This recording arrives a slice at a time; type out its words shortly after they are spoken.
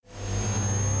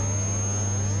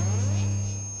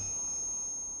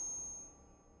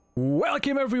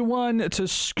Welcome everyone to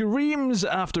Screams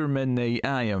After Midnight.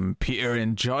 I am Peter,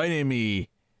 and joining me,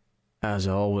 as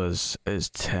always, is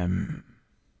Tim.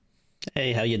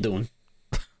 Hey, how you doing?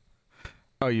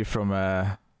 Oh, you from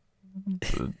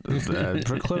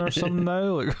Brooklyn or something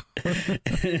now? Like...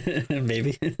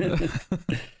 Maybe.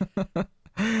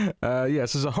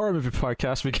 Yes, it's a horror movie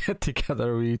podcast. We get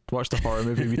together, we watch the horror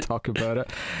movie, we talk about it,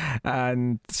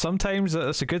 and sometimes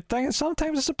it's a good thing and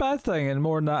sometimes it's a bad thing, and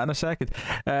more on that in a second.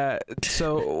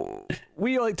 So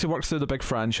we like to work through the big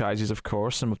franchises, of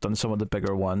course, and we've done some of the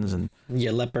bigger ones. And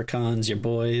your leprechauns, your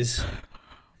boys.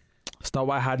 It's not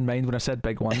what I had in mind when I said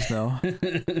big ones, no.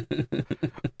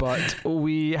 But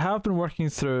we have been working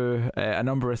through a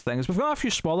number of things. We've got a few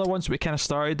smaller ones that we kind of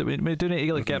started that we do need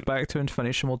to get back to and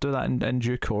finish, and we'll do that in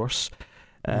due course.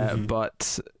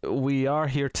 But we are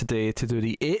here today to do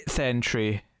the 8th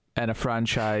entry in a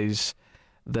franchise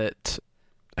that,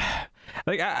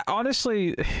 like,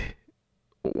 honestly,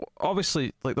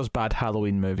 obviously, like, there's bad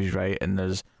Halloween movies, right? And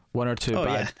there's one or two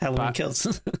bad... Halloween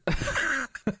Kills.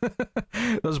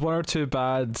 There's one or two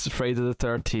bad Friday the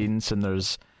 13th, and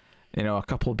there's, you know, a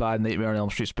couple of bad Nightmare on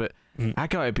Elm Streets. But I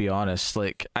gotta be honest,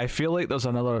 like, I feel like there's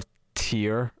another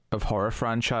tier of horror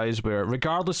franchise where,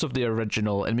 regardless of the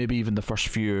original and maybe even the first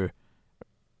few,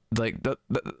 like,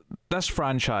 this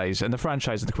franchise, and the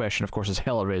franchise in the question, of course, is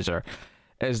Hellraiser,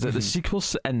 is that the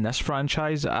sequels in this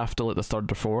franchise after, like, the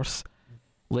third or fourth,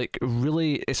 like,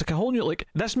 really, it's like a whole new, like,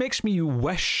 this makes me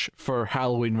wish for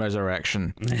Halloween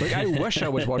Resurrection. Like, I wish I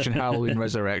was watching Halloween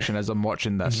Resurrection as I'm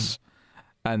watching this,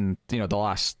 and, you know, the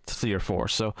last 3 or 4.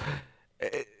 So,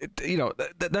 you know,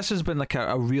 this has been like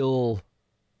a real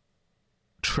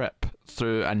trip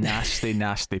through a nasty,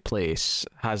 nasty place,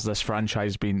 has this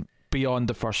franchise been beyond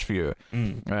the first few.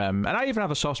 And I even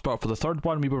have a soft spot for the third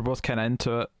one. We were both kind of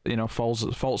into it, you know,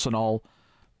 faults and all.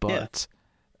 But,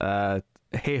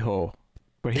 hey-ho.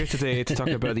 We're here today to talk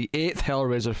about the 8th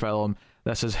Hellraiser film.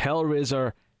 This is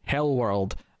Hellraiser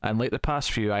Hellworld, and like the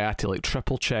past few, I had to like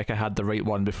triple check I had the right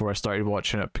one before I started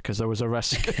watching it, because there was a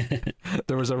risk.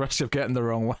 There was a risk of getting the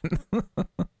wrong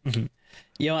one.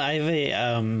 You know, I have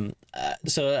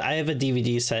I have a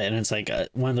DVD set, and it's like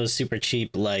one of those super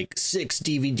cheap, like 6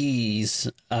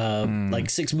 DVDs,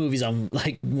 like 6 movies on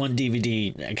like one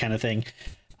DVD kind of thing.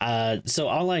 So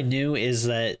all I knew is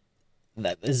that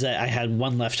I had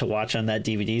one left to watch on that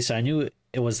DVD, so I knew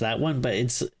it was that one. But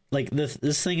it's like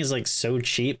this thing is like so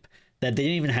cheap that they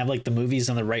didn't even have like the movies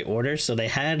in the right order, so they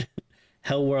had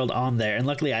Hellworld on there, and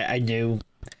luckily I knew,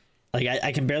 like,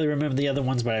 I can barely remember the other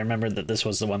ones, but I remember that this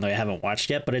was the one that I haven't watched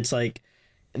yet. But it's like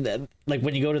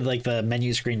when you go to like the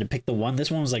menu screen to pick the one, this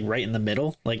one was like right in the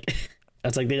middle. Like,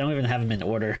 it's like they don't even have them in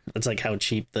order. That's like how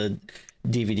cheap the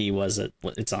DVD was that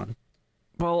it's on.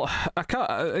 Well, I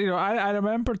can't, you know, I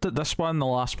remembered that this one, the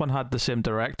last one, had the same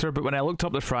director, but when I looked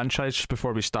up the franchise just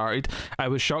before we started, I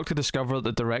was shocked to discover that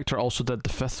the director also did the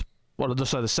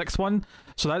 6th one.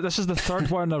 So this is the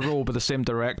 3rd one in a row with the same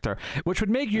director, which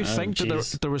would make you think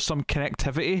that there was some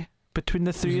connectivity between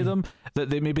the 3 of them,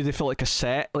 that they feel like a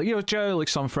set, like, you know, like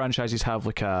some franchises have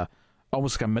like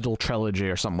almost like a middle trilogy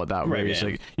or something like that, where it's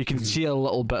like you can see a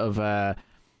little bit of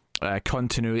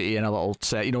continuity in a little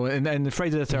set, you know. In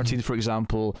Friday the 13th, for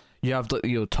example, you have,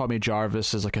 you know, Tommy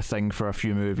Jarvis is like a thing for a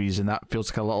few movies, and that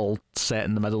feels like a little set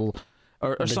in the middle,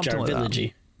 or something like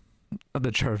that.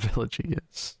 The Jar-Village,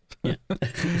 yes. Yeah,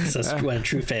 that's what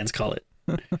true fans call it.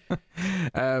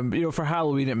 You know, for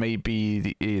Halloween, it might be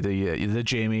the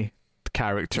Jamie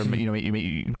character. You know,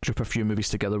 you group a few movies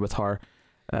together with her,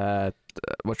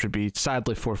 which would be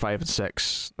sadly 4, 5, and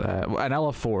 6. And I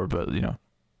love 4, but you know,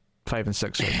 5 and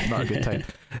 6 are not a good time.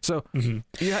 So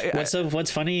yeah,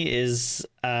 what's funny is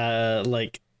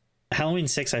like Halloween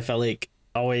 6, I felt like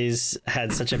always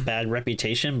had such a bad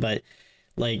reputation, but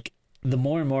like the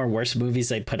more and more worse movies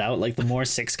they put out, like the more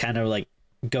 6 kind of like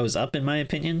goes up, in my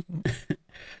opinion.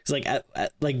 It's like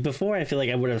like before, I feel like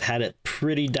I would have had it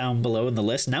pretty down below in the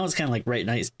list. Now it's kind of like right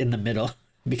nice in the middle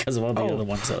because of all the other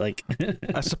ones that, like,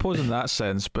 I suppose in that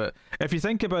sense. But if you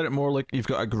think about it more like you've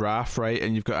got a graph, right,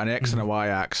 and you've got an X and a Y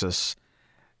axis.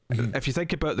 If you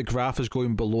think about the graph is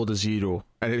going below the 0,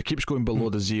 and it keeps going below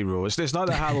the 0, it's not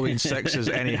that Halloween 6 is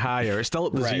any higher. It's still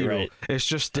at the 0. Right. It's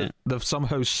just that they've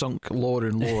somehow sunk lower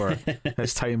and lower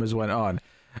as time has went on.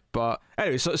 But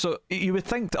anyway, so you would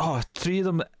think, 3 of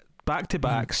them back to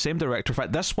back, same director. In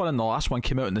fact, this one and the last one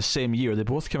came out in the same year. They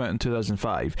both came out in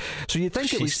 2005. So you'd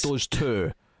think at least those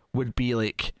 2 would be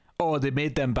like, they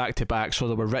made them back to back, so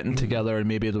they were written together, and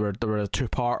maybe they were a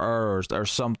 2-parter or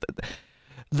something.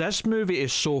 This movie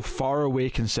is so far away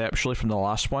conceptually from the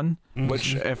last one,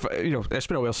 which, if you know, it's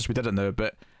been a while since we did it now,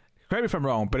 but correct me if I'm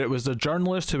wrong, but it was the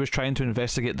journalist who was trying to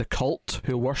investigate the cult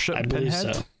who worshipped I believe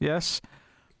Pinhead. so. Yes.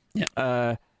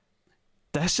 Yeah.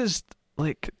 This is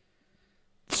like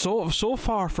so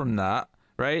far from that,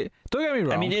 right? Don't get me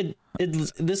wrong. I mean,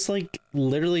 this like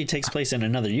literally takes place in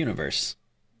another universe.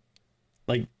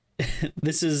 Like,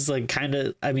 this is like kind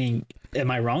of. I mean,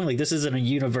 am I wrong? Like, this is in a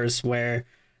universe where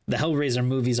the Hellraiser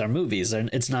movies are movies, and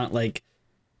it's not like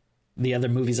the other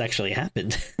movies actually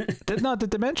happened. Did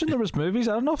they mention there was movies?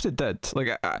 I don't know if they did.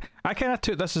 Like, I kind of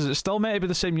took this as it's still meant to be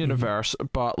the same universe,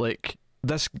 but like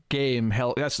this game,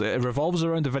 it revolves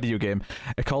around a video game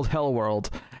called Hell World.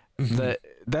 That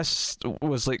this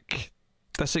was like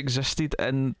this existed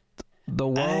in the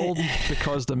world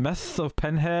because the myth of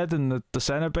Pinhead and the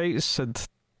Cenobites had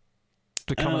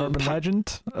become an urban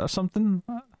legend or something.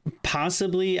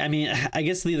 Possibly. I mean, I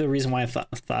guess the reason why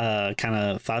I kind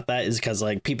of thought that is because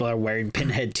like people are wearing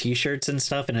Pinhead T-shirts and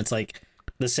stuff, and it's like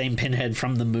the same Pinhead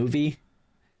from the movie.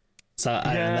 So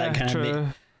that kind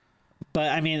of.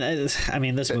 But I mean,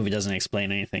 this movie doesn't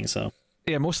explain anything. So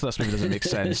yeah, most of this movie doesn't make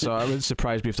sense. So it would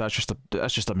surprise me if that's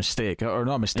just a mistake, or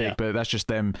not a mistake, but that's just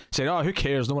them saying, "Oh, who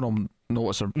cares? No one will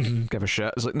notice or give a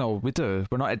shit." It's like, no, we do.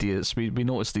 We're not idiots. We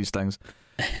notice these things.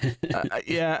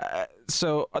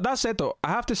 So that said, though, I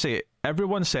have to say,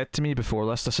 everyone said to me before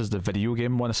this is the video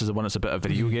game one. This is the one that's a bit of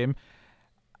video game.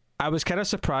 I was kind of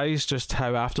surprised just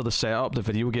how after the setup, the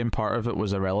video game part of it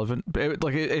was irrelevant.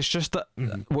 It's just that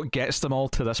what gets them all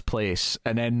to this place,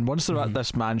 and then once they're at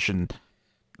this mansion,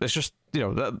 it's just,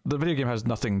 the video game has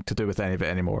nothing to do with any of it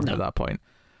anymore at that point.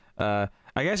 I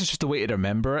guess it's just a way to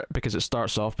remember it because it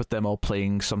starts off with them all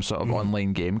playing some sort of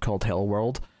online game called Hell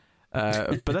World.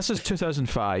 But this is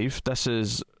 2005. This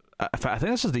is, I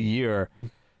think this is the year.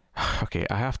 Okay,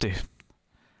 I have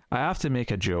to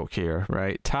make a joke here,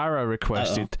 right? Tara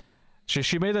requested.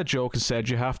 She made a joke and said,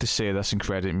 "You have to say this and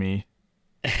credit me."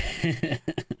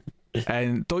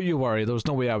 And don't you worry, there was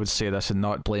no way I would say this and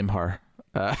not blame her.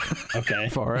 Okay.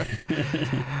 For it.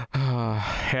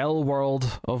 Hell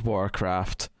World of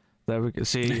Warcraft. There we go.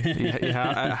 See,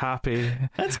 happy.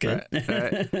 That's good.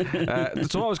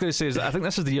 So what I was going to say is that I think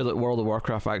this is the year that World of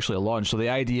Warcraft actually launched. So the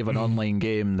idea of an online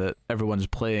game that everyone's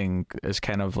playing is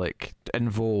kind of like in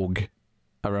vogue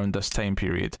around this time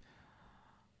period.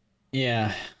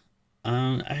 Yeah.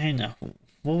 I know.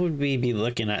 What would we be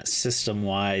looking at system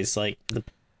wise? Like the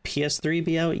PS3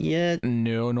 be out yet?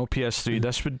 No PS3.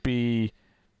 This would be,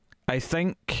 I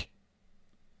think,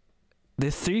 the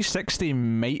 360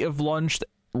 might have launched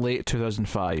late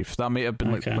 2005. That might have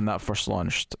been like when that first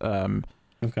launched.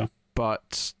 Okay.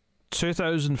 But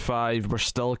 2005, we're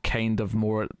still kind of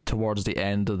more towards the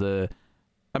end of the.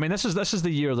 I mean, this is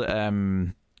the year that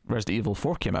Resident Evil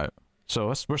 4 came out.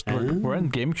 So we're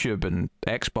in GameCube and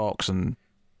Xbox and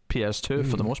PS2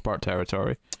 for the most part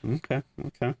territory. Okay.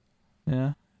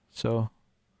 Yeah. So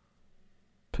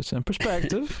puts it in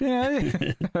perspective.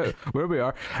 Yeah. Where we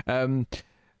are.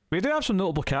 We do have some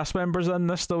notable cast members in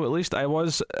this, though. At least I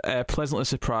was pleasantly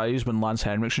surprised when Lance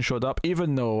Henriksen showed up,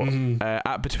 even though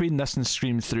between this and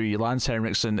Scream 3, Lance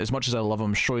Henriksen, as much as I love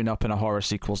him, showing up in a horror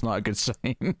sequel is not a good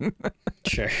sign.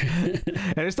 Sure.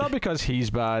 And it's not because he's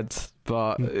bad,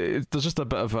 but there's just a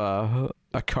bit of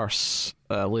a curse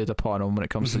laid upon him when it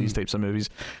comes to these types of movies.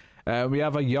 We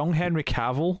have a young Henry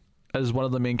Cavill as one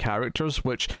of the main characters,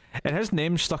 and his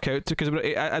name stuck out because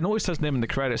I noticed his name in the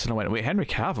credits and I went, wait, Henry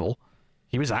Cavill?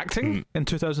 He was acting in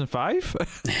 2005?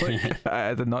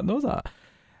 I did not know that.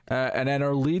 And then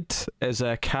our lead is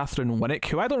Catherine Winnick,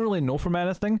 who I don't really know from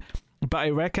anything, but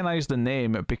I recognise the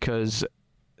name because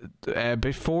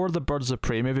before the Birds of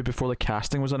Prey movie, before the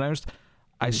casting was announced,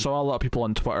 I saw a lot of people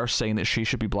on Twitter saying that she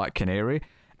should be Black Canary,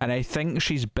 and I think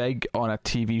she's big on a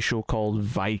TV show called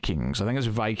Vikings. I think it's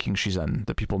Vikings she's in,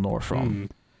 that people know her from.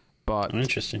 But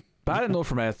interesting. But I didn't know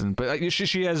from anything. But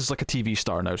she is like a TV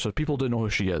star now, so people do know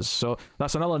who she is. So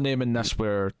that's another name in this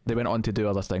where they went on to do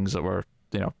other things that were,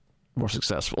 more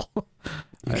successful.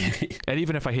 And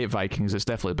even if I hate Vikings, it's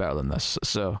definitely better than this.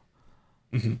 So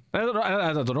I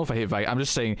don't know if I hate Vikings. I'm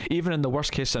just saying, even in the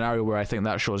worst case scenario where I think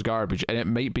that show is garbage, and it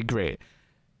might be great,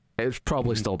 it's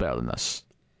probably still better than this.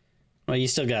 Well, you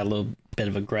still got a little bit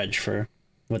of a grudge for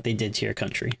what they did to your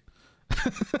country.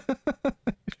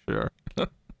 Sure.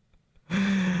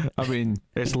 I mean,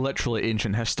 it's literally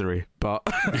ancient history, but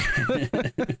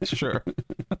sure.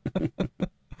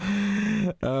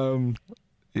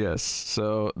 Yes,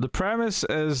 so the premise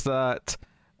is that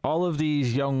all of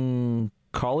these young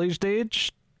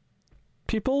college-age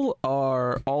people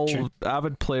are all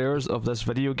avid players of this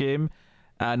video game,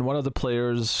 and one of the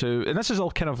players who, and this is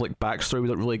all kind of like backstory we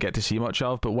don't really get to see much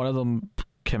of, but one of them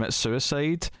commits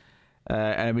suicide,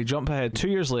 and we jump ahead 2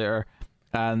 years later,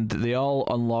 and they all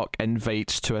unlock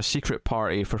invites to a secret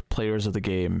party for players of the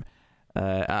game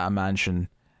at a mansion,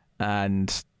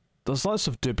 and there's lots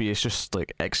of dubious just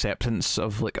like acceptance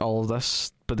of like all of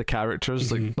this by the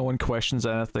characters. Like no one questions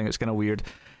anything. It's kind of weird.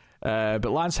 But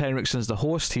Lance Henriksen's the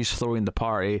host. He's throwing the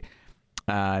party,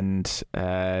 and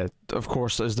of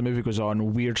course, as the movie goes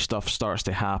on, weird stuff starts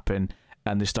to happen,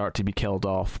 and they start to be killed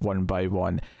off one by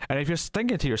one. And if you're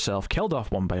thinking to yourself, killed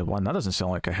off one by one, that doesn't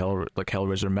sound like a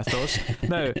Hellraiser mythos.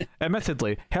 Now,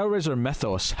 admittedly, Hellraiser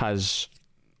mythos has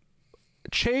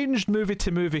changed movie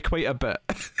to movie quite a bit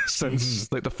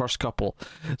since like the first couple.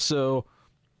 So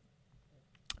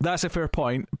that's a fair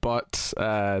point, but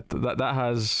that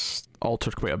has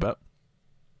altered quite a bit.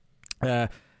 I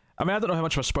mean, I don't know how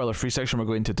much of a spoiler-free section we're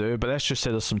going to do, but let's just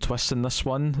say there's some twists in this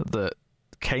one that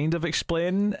kind of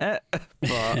explain it,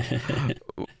 but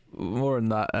more on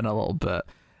that in a little bit.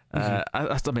 I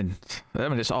mean,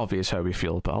 it's obvious how we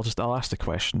feel, but I'll ask the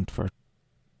question for,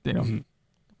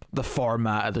 the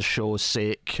format of the show's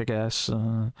sake, I guess.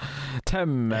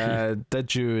 Tim,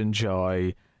 did you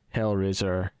enjoy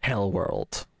Hellraiser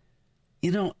Hellworld?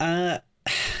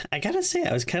 I gotta say,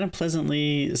 I was kind of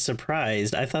pleasantly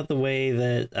surprised. I thought the way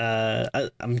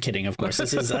that I'm kidding, of course.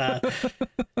 This is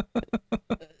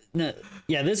no,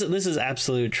 yeah, this is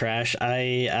absolute trash.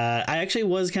 I actually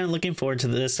was kind of looking forward to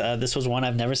this. This was one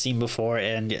I've never seen before,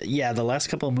 and yeah, the last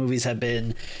couple of movies have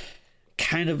been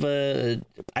kind of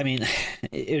I mean,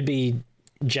 it would be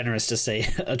generous to say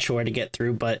a chore to get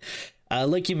through, but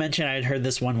like you mentioned, I had heard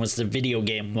this one was the video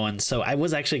game one, so I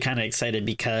was actually kind of excited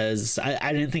because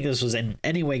I didn't think this was in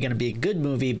any way going to be a good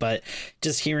movie, but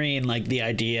just hearing like the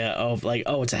idea of like,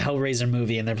 oh, it's a Hellraiser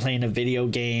movie and they're playing a video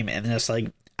game, and just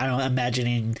like, I don't know,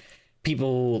 imagining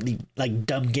people like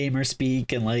dumb gamer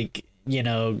speak and like,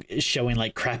 showing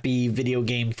like crappy video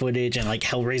game footage and like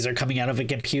Hellraiser coming out of a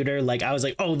computer. Like I was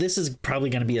like, oh, this is probably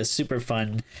going to be a super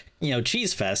fun,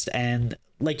 cheese fest. And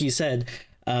like you said,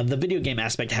 the video game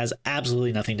aspect has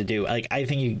absolutely nothing to do. Like I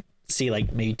think you see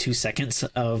like maybe 2 seconds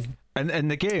of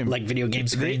and the game, like video game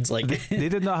screens. They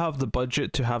did not have the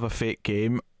budget to have a fake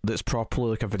game that's properly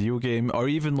like a video game, or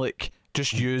even like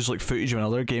just use like footage of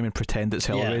another game and pretend it's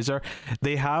Hellraiser. Yeah.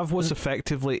 They have what's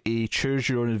effectively a choose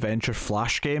your own adventure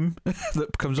flash game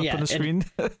that comes up on the screen.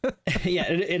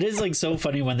 Yeah, it is like so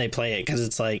funny when they play it, because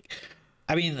it's like,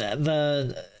 I mean,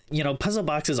 the puzzle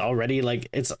boxes already, like,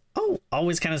 it's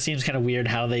always kind of seems kind of weird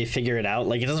how they figure it out.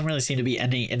 Like it doesn't really seem to be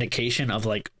any indication of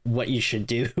like what you should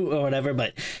do or whatever,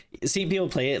 but seeing people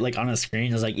play it like on a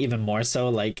screen is like even more so.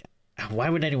 Like, why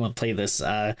would anyone play this?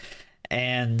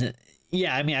 And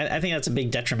yeah, I mean, I think that's a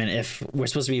big detriment if we're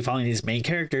supposed to be following these main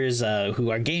characters who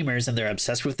are gamers and they're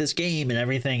obsessed with this game and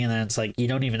everything, and then it's like you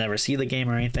don't even ever see the game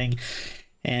or anything.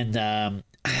 And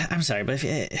I'm sorry, but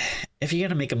if you're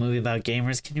gonna make a movie about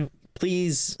gamers, can you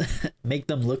please make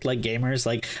them look like gamers?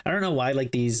 Like, I don't know why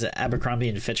like these Abercrombie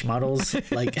and Fitch models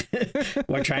like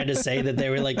were trying to say that they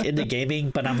were like into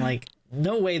gaming, but I'm like,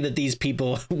 no way that these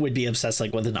people would be obsessed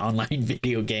like with an online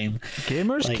video game.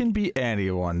 Gamers like, can be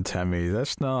anyone, Timmy.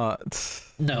 That's not.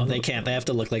 No, they can't. They have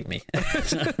to look like me.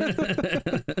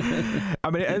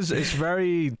 I mean, it's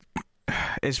very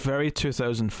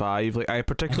 2005. Like I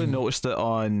particularly noticed it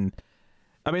on.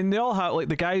 I mean, they all have like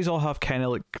the guys all have kind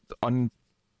of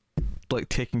like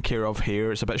taken care of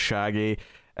hair. It's a bit shaggy,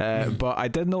 but I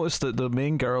did notice that the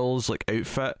main girl's like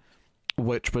outfit,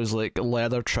 which was like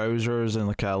leather trousers and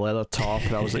like a leather top,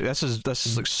 and I was like, this is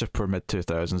like super mid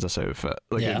 2000s, this outfit.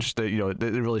 Like it just, it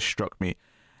really struck me.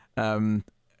 And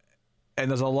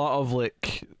there's a lot of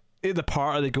like in the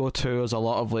party they go to, there's a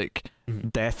lot of like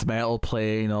death metal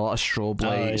playing, a lot of strobe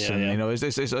lights, and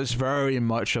it's very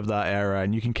much of that era,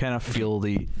 and you can kind of feel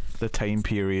the time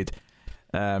period.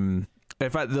 In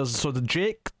fact, the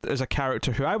Jake is a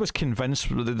character who I was convinced,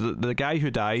 the guy who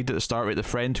died at the start, right, the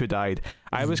friend who died,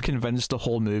 I was convinced the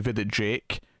whole movie that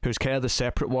Jake, who's kind of the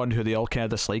separate one who they all kind of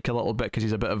dislike a little bit because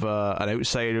he's a bit of an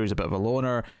outsider, he's a bit of a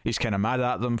loner, he's kind of mad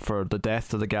at them for the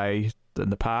death of the guy in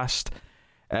the past.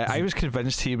 I was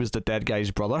convinced he was the dead guy's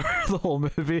brother the whole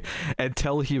movie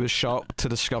until he was shocked to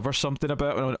discover something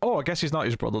about him. And I went, oh, I guess he's not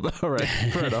his brother. All right,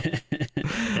 fair enough.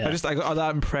 I got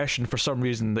that impression for some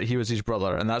reason that he was his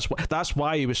brother, and that's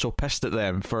why he was so pissed at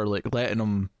them for like letting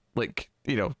him like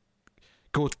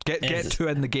go get to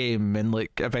in the game and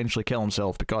like eventually kill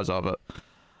himself because of it.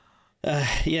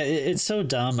 It's so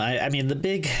dumb. I mean, the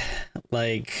big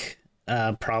like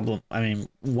problem, I mean,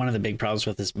 one of the big problems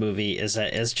with this movie is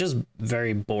that it's just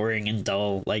very boring and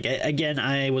dull. Like, again,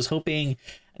 I was hoping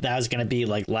that I was going to be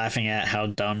like laughing at how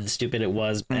dumb and stupid it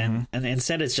was, and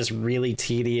instead it's just really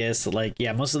tedious. Like,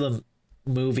 yeah, most of the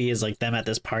movie is like them at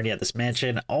this party at this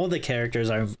mansion. All the characters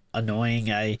are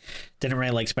annoying. I didn't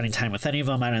really like spending time with any of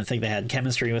them. I don't think they had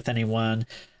chemistry with anyone.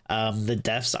 The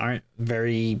deaths aren't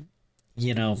very,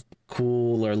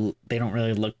 cool, or they don't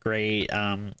really look great.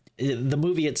 The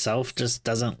movie itself just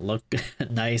doesn't look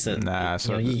nice.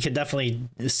 You could definitely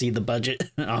see the budget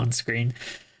on screen.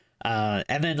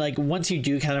 And then like once you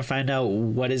do kind of find out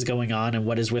what is going on and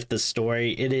what is with the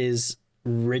story, it is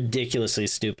ridiculously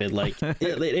stupid. Like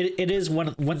it is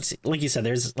once, like you said,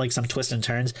 there's like some twists and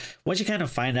turns. Once you kind of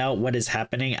find out what is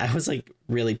happening, I was like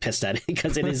really pissed at it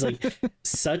because it is like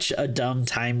such a dumb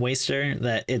time waster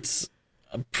that it's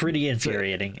pretty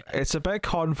infuriating. It's a bit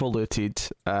convoluted,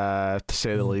 to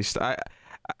say the least. I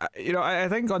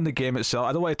think on the game itself,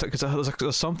 I don't want to, because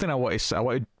there's something I want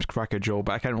to crack a joke,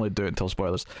 but I can't really do it until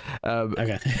spoilers.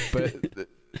 Okay. But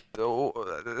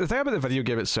the thing about the video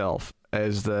game itself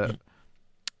is that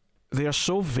they are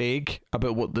so vague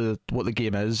about what the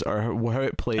game is, or how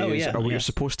it plays, or what you're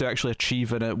supposed to actually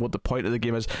achieve in it, what the point of the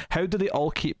game is. How do they all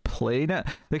keep playing it?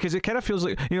 Because it kind of feels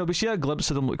like, we see a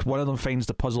glimpse of them, like one of them finds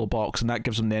the puzzle box and that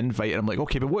gives them the invite, and I'm like,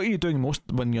 okay, but what are you doing most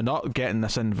when you're not getting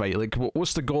this invite? Like,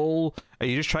 what's the goal? Are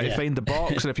you just trying to find the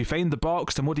box? And if you find the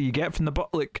box, then what do you get from the box?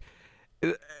 Like,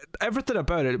 everything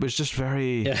about it was just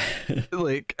very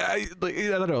like I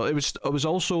don't know. It was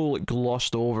also like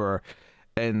glossed over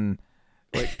in.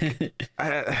 Like,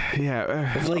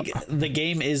 like the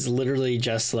game is literally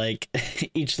just like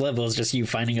each level is just you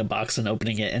finding a box and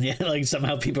opening it, and yet like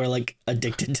somehow people are like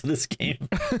addicted to this game.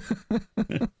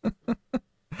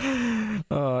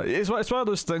 It's one of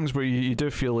those things where you do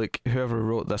feel like whoever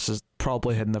wrote this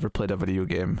probably had never played a video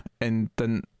game and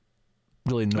didn't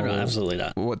really know absolutely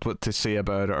not. what to say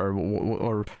about it,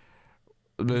 or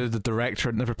the director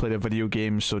had never played a video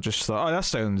game, so just thought, that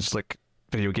sounds like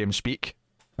video game speak.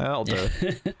 That'll do.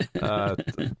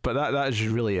 But that is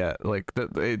really it. Like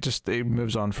it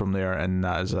moves on from there, and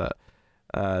that is it.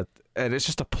 And it's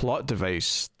just a plot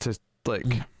device to like.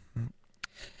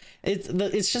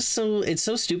 It's just so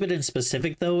stupid and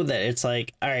specific though that it's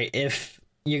like, all right, if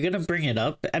you're gonna bring it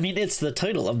up, I mean, it's the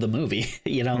title of the movie,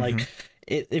 like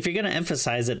if you're gonna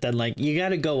emphasize it, then like you got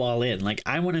to go all in. Like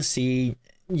I want to see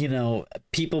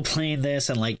people playing this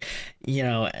and like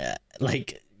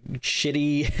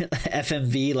shitty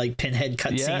FMV like Pinhead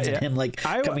cutscenes and him like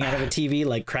coming out of a TV,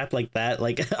 like crap like that,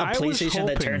 like a PlayStation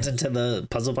that turns into the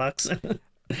puzzle box.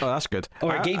 Oh, that's good.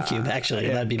 Or a GameCube, actually.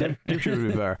 That'd be better. GameCube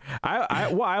would be better.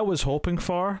 What I was hoping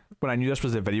for when I knew this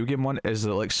was the video game one is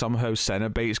that like somehow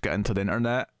Cenobites got into the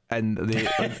internet and they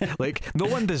like no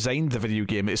one designed the video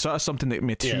game. It's sort of something that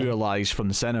materialized from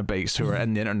the Cenobites who are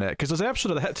in the internet. Because there's an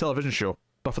episode of the hit television show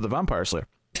Buffy the Vampire Slayer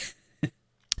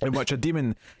in which a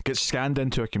demon gets scanned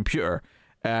into a computer,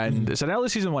 and it's an early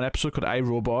season 1 episode called I,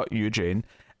 Robot, You, Jane.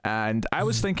 And I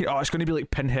was thinking, it's going to be like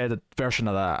Pinhead version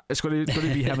of that. It's going to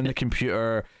be him in the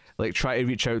computer, like try to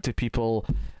reach out to people.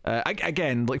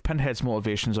 Again, like Pinhead's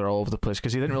motivations are all over the place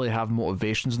because he didn't really have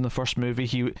motivations in the first movie.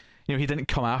 He didn't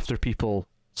come after people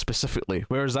specifically,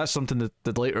 whereas that's something that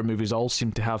the later movies all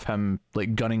seem to have him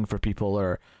like gunning for people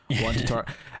or wanting to.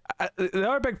 The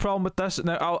other big problem with this,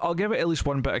 now I'll give it at least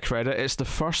one bit of credit. It's the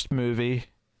first movie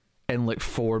in like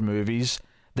 4 movies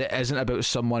that isn't about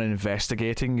someone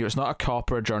investigating. It's not a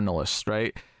cop or a journalist,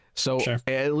 right? So it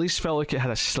at least felt like it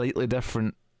had a slightly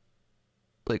different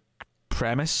like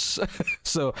premise.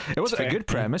 So it wasn't a good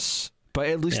premise, but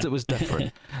at least it was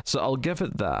different. So I'll give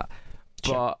it that.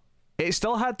 But it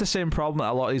still had the same problem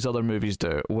that a lot of these other movies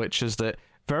do, which is that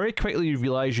very quickly you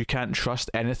realize you can't trust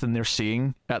anything they're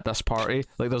seeing at this party.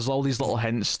 Like there's all these little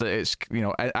hints that it's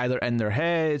either in their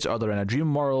heads or they're in a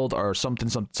dream world or something,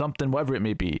 whatever it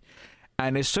may be.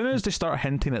 And as soon as they start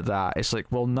hinting at that, it's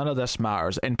like, well, none of this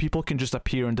matters, and people can just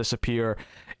appear and disappear.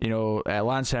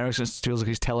 Lance Henriksen feels like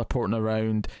he's teleporting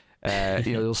around.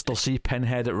 They'll see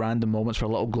Pinhead at random moments for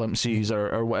little glimpses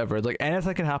or whatever. Like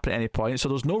anything can happen at any point. So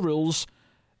there's no rules.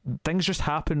 Things just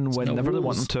happen whenever they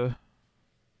want them to,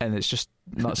 and it's just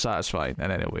not satisfying in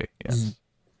any way. Yes.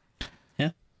 Yeah.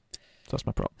 So that's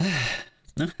my problem.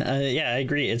 No, I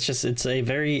agree. It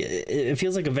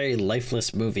feels like a very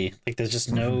lifeless movie. Like there's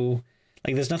just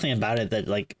there's nothing about it that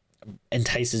like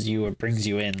entices you or brings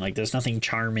you in. Like there's nothing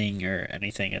charming or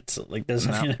anything. It's like there's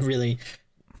nothing that really,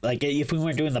 like if we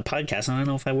weren't doing the podcast, I don't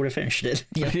know if I would have finished it.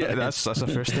 Yeah, that's a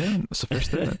fair statement. That's a fair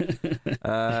statement.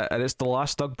 And it's the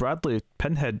last Doug Bradley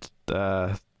Pinhead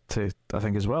I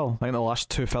think as well. I think the last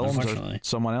 2 films are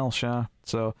someone else. Yeah.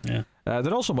 So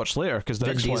they're also much later because the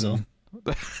next one.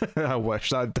 I wish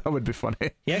that would be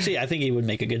funny. I think he would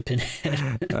make a good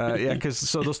Pinhead. Yeah, because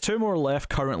so there's 2 more left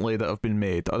currently that have been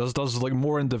made. There's like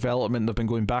more in development. They've been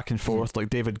going back and forth. Like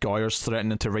David Goyer's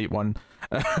threatening to write one,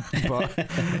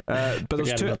 but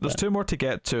there's 2 more to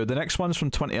get to. The next one's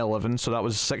from 2011, so that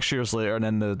was 6 years later, and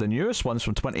then the newest one's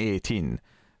from 2018.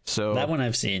 So that one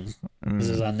I've seen. This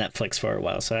is on Netflix for a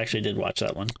while, so I actually did watch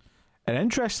that one. And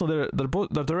interestingly,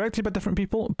 they're directed by different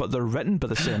people, but they're written by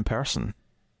the same person.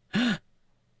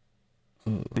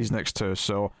 These next 2,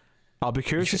 so I'll be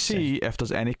curious to see if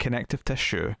there's any connective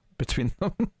tissue between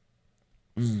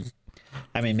them.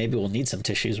 I mean, maybe we'll need some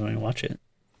tissues when we watch it.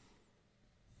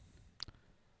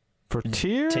 For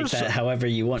tears, take that however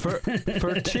you want.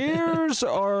 For tears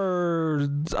or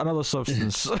another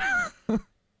substance.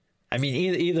 I mean,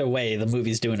 either way, the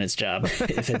movie's doing its job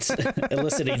if it's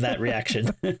eliciting that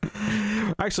reaction.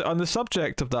 Actually, on the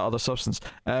subject of that other substance,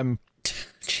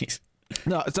 jeez.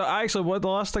 No, so actually, the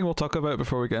last thing we'll talk about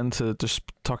before we get into just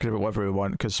talking about whatever we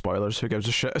want, because spoilers, who gives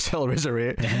a shit? It's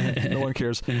Hellraiser 8. No one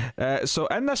cares. So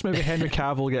in this movie, Henry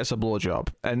Cavill gets a blowjob.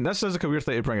 And this is like a weird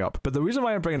thing to bring up. But the reason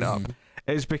why I'm bringing it up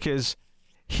is because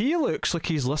he looks like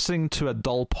he's listening to a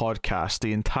dull podcast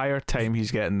the entire time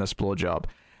he's getting this blowjob.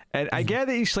 And I get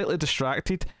that he's slightly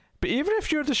distracted, but even if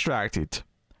you're distracted,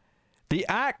 the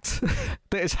act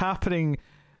that is happening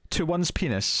to one's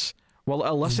penis will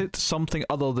elicit something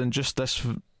other than just this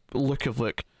look of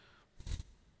like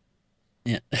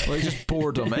just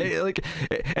boredom.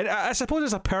 And I suppose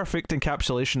it's a perfect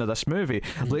encapsulation of this movie.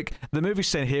 Like the movie's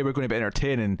saying, "Hey, we're going to be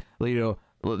entertaining."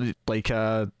 Like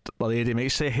a lady might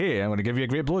say, "Hey, I'm going to give you a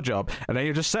great blowjob," and then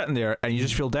you're just sitting there and you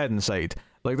just feel dead inside.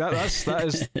 Like that is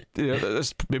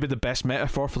that's maybe the best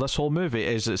metaphor for this whole movie.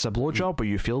 Is it's a blowjob where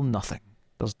you feel nothing.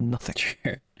 There's nothing.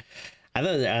 Sure. I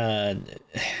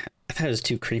thought it was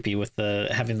too creepy with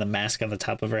having the mask on the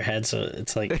top of her head, so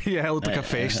it's like yeah, it looked like a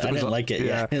face. I didn't like it.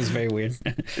 Yeah, it was very weird.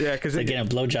 Yeah, because like getting a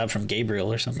blowjob from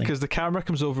Gabriel or something. Because the camera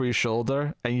comes over your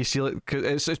shoulder and you see like,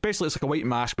 cause it's basically like a white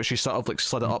mask, but she sort of like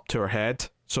slid it up to her head.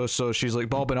 So she's like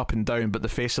bobbing up and down, but the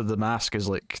face of the mask is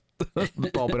like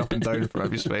bobbing up and down in front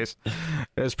of his face.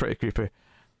 It's pretty creepy.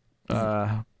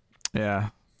 Yeah.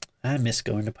 I miss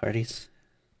going to parties.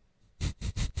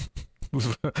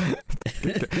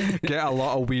 Get a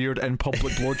lot of weird in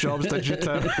public blowjobs, did you,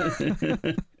 Tim?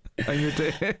 On your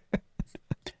day?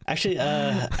 Actually,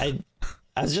 I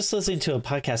was just listening to a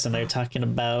podcast and they were talking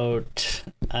about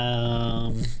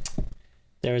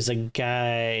there's like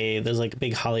a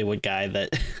big Hollywood guy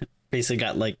that basically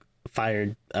got like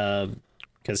fired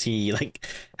because he like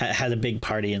had a big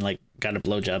party and like got a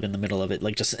blowjob in the middle of it,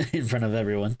 like just in front of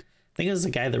everyone. I think it was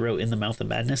the guy that wrote In the Mouth of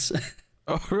Madness.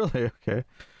 Oh, really? Okay.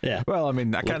 Yeah. Well, I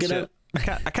mean, I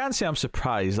can't say I'm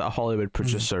surprised that a Hollywood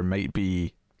producer might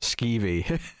be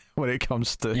skeevy when it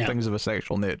comes to things of a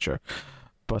sexual nature.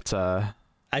 But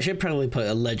I should probably put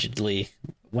allegedly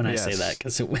when I say that,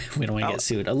 because we don't want to get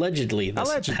sued. Allegedly,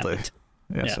 this happened.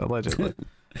 Yes, allegedly.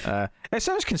 It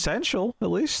sounds consensual, at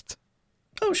least.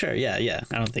 Oh, sure. Yeah.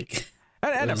 I don't think.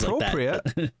 And inappropriate.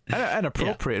 Like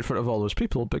inappropriate for all those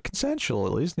people, but consensual,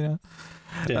 at least. Yeah.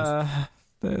 Yes.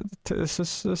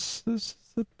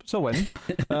 It's a win.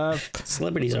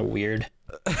 Celebrities are weird.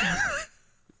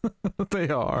 They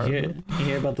are. You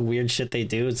hear about the weird shit they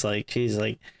do. It's like, geez,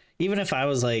 like even if I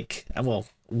was like, well,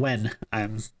 when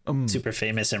I'm super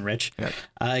famous and rich,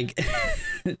 like I'm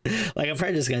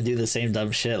probably just gonna do the same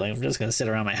dumb shit. Like I'm just gonna sit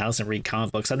around my house and read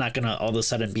comic books. I'm not gonna all of a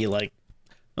sudden be like,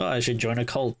 oh, I should join a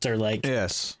cult, or like,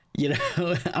 yes,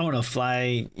 I want to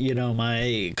fly,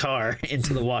 my car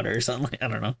into the water or something. I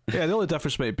don't know. Yeah, the only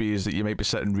difference might be is that you might be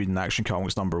sitting reading Action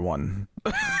Comics #1.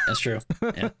 That's true.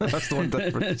 Yeah. That's the one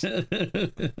difference.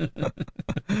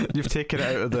 You've taken it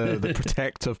out of the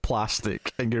protective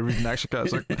plastic and you're reading Action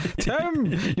Comics. Like,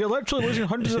 Tim, you're literally losing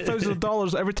hundreds of thousands of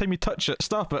dollars every time you touch it.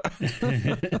 Stop it.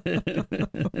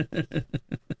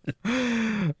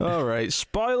 All right,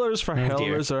 spoilers for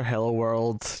Hellraiser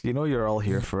Hellworld. You're all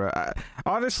here for it.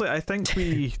 Honestly, I think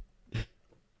we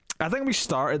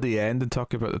start at the end and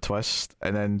talk about the twist,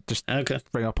 and then just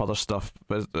bring up other stuff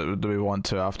that we want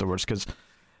to afterwards. Because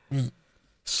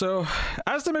so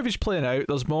as the movie's playing out,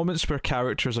 there's moments where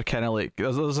characters are kind of like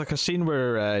there's like a scene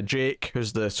where Jake,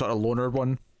 who's the sort of loner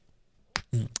one,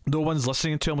 no one's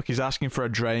listening to him. Like he's asking for a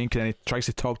drink, and then he tries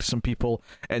to talk to some people,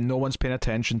 and no one's paying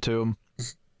attention to him.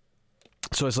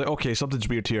 So it's like, okay, something's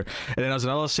weird here. And then there's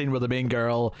another scene where the main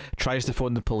girl tries to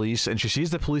phone the police, and she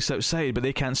sees the police outside, but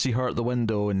they can't see her at the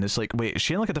window. And it's like, wait, is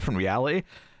she in like a different reality?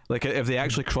 Like, if they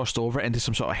actually crossed over into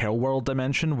some sort of hell world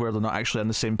dimension where they're not actually on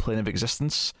the same plane of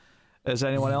existence as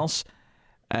anyone else.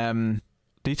 The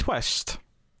twist.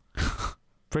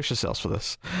 brace yourselves for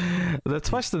this. The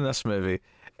twist in this movie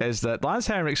is that Lance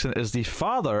Henriksen is the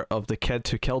father of the kid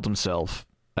who killed himself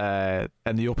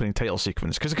in the opening title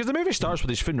sequence. Because the movie starts with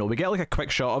his funeral. We get like a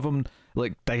quick shot of him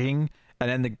like digging, and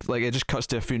then it just cuts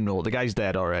to a funeral. The guy's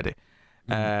dead already.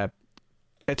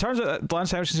 It turns out that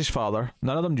Lance Henriksen's his father.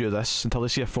 None of them knew this until they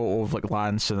see a photo of like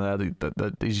Lance and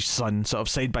his son sort of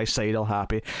side by side, all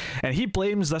happy. And he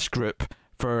blames this group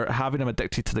for having him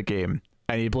addicted to the game,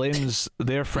 and he blames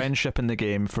their friendship in the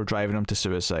game for driving him to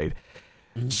suicide.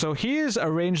 So he has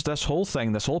arranged this whole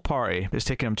thing, this whole party. It's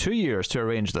taken him 2 years to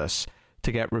arrange this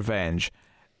to get revenge.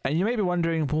 And you might be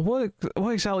wondering, well,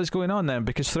 what exactly is going on then?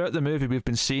 Because throughout the movie, we've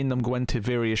been seeing them go into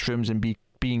various rooms and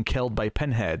being killed by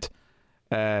Pinhead.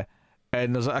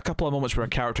 And there's a couple of moments where a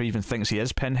character even thinks he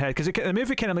is Pinhead, because the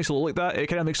movie kind of makes it look like that. It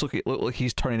kind of makes it look like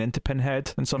he's turning into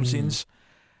Pinhead in some scenes.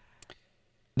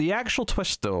 The actual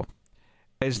twist, though,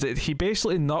 is that he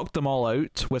basically knocked them all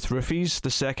out with roofies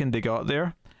the second they got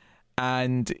there,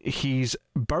 and he's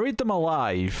buried them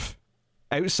alive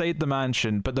outside the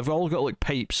mansion, but they've all got like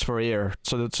pipes for air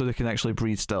so they can actually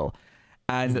breathe still,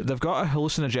 and they've got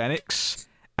hallucinogenics.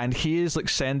 And he is like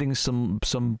sending some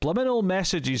subliminal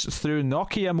messages through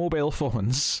Nokia mobile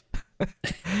phones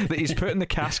that he's put in the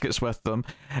caskets with them.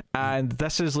 And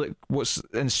this is like what's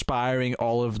inspiring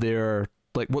all of their,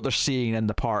 like what they're seeing in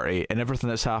the party and everything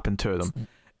that's happened to them.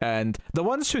 And the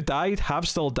ones who died have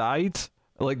still died.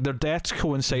 Like their deaths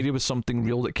coincided with something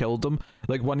real that killed them.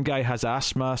 Like one guy has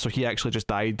asthma, so he actually just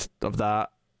died of that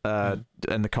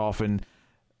in the coffin.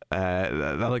 The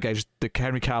other guy,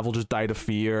 Henry Cavill, just died of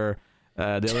fear.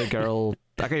 The other girl,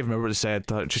 I can't even remember what it said.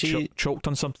 She choked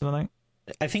on something,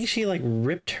 I think she like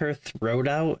ripped her throat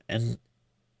out and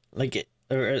like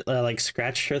like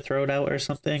scratched her throat out or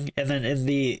something. And then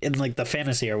in like the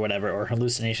fantasy or whatever or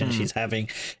hallucination she's having,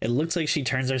 it looks like she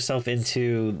turns herself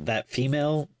into that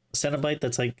female Cenobite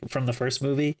that's like from the first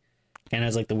movie and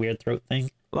has like the weird throat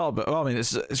thing. Well, I mean,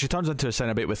 she turns into a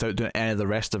Cenobite without doing any of the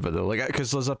rest of it though. Like,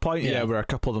 because there's a point where a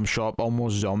couple of them show up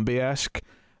almost zombie-esque.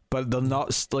 But they're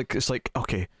not, like, it's like,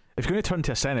 okay, if you're going to turn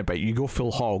into a Cenobite, you go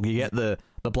full hog. You get the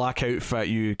black outfit,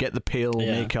 you get the pale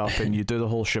makeup, and you do the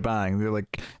whole shebang. They're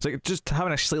like, it's like just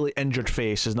having a slightly injured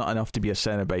face is not enough to be a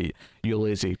Cenobite, you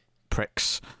lazy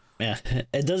pricks. Yeah,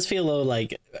 it does feel though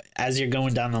like as you're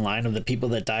going down the line of the people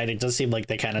that died, it does seem like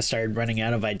they kind of started running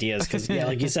out of ideas. Because,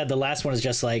 like you said, the last one is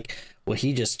just like, well,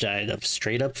 he just died of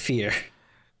straight up fear.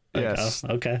 Like, yes.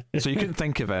 Oh, okay. So you couldn't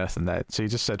think of anything then. So you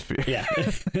just said fear. Yeah.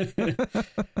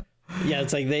 Yeah,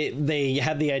 it's like they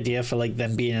had the idea for like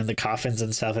them being in the coffins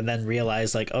and stuff, and then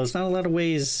realized like, oh, it's not a lot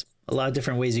of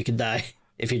different ways you could die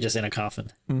if you're just in a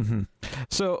coffin.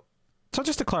 So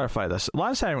just to clarify this,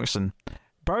 Lance Henriksen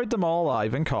buried them all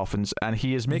alive in coffins, and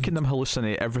he is making them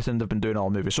hallucinate everything they've been doing all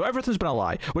movie. So everything's been a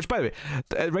lie. Which, by the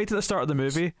way, right at the start of the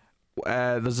movie,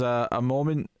 there's a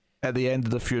moment at the end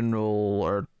of the funeral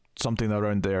or something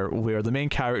around there where the main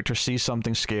character sees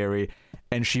something scary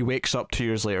and she wakes up 2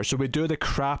 years later. So we do the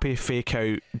crappy fake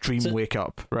out dream wake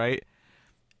up, right?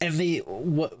 And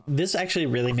this actually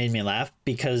really made me laugh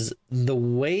because the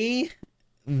way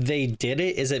they did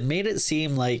it is it made it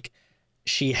seem like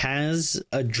she has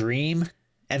a dream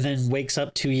and then wakes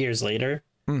up 2 years later.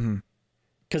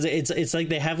 Because it's like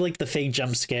they have like the fake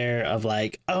jump scare of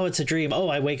like, oh, it's a dream. Oh,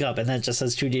 I wake up, and then it just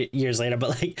says 2 years later.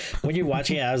 But like when you're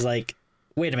watching it, I was like,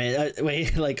 wait a minute,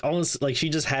 wait, like almost like she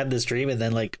just had this dream and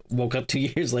then like woke up 2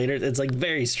 years later. It's like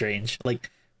very strange.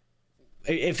 Like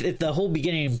if the whole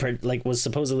beginning like was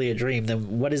supposedly a dream,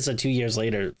 then what is a 2 years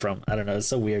later from? I don't know. It's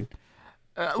so weird.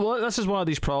 Well, this is one of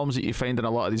these problems that you find in a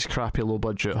lot of these crappy low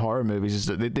budget horror movies is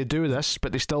that they do this,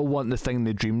 but they still want the thing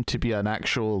they dreamed to be an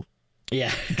actual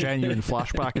genuine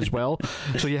flashback as well.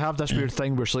 So you have this weird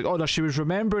thing where it's like, oh no, she was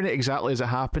remembering it exactly as it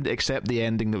happened, except the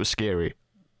ending that was scary.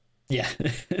 Yeah.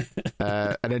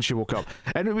 And then she woke up.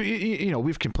 And,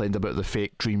 we've complained about the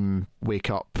fake dream wake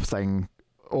up thing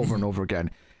over and over again.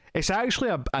 It's actually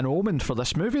an omen for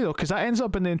this movie, though, because that ends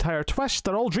up in the entire twist.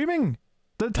 They're all dreaming.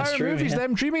 The entire movie's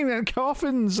them dreaming in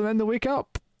coffins, and then they wake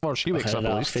up. Or she wakes up,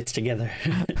 at least. It all fits together.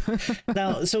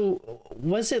 Now, so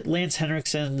was it Lance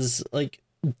Henriksen's, like,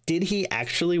 did he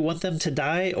actually want them to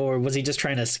die, or was he just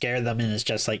trying to scare them and it's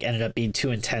just, like, ended up being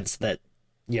too intense that,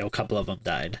 a couple of them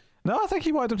died? No, I think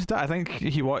he wanted them to die. I think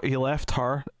he left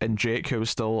her and Jake, who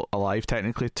was still alive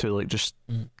technically, to like just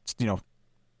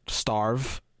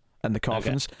starve in the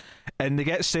coffins. Okay. And they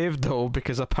get saved though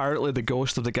because apparently the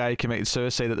ghost of the guy who committed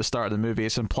suicide at the start of the movie,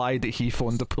 it's implied that he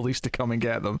phoned the police to come and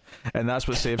get them, and that's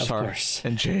what saves her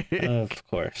and Jake. Of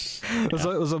course. There's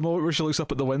a moment where she looks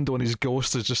up at the window and his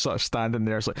ghost is just sort of standing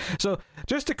there. It's like, so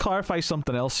just to clarify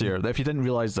something else here, that if you didn't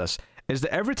realize this, is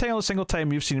that every single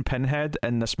time you've seen Pinhead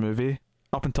in this movie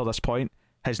up until this point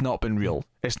has not been real.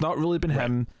 It's not really been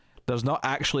him. There's not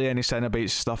actually any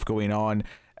Cenobite stuff going on.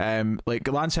 Like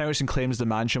Lance Henriksen claims the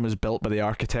mansion was built by the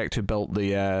architect who built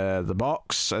the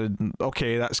box. And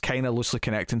okay, that's kind of loosely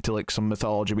connecting to like some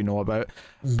mythology we know about,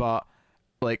 but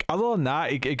like other than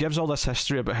that, it gives all this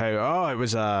history about how it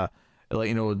was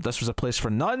this was a place for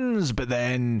nuns, but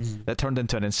then it turned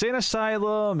into an insane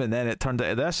asylum, and then it turned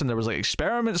into this, and there was like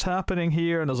experiments happening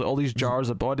here, and there's like all these jars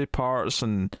of body parts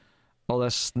and all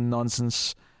this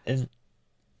nonsense. And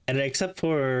except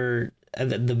for at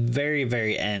the very,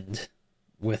 very end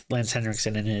with Lance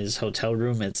Henriksen in his hotel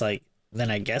room, it's like, then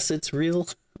I guess it's real.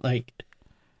 Like,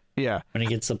 yeah, when he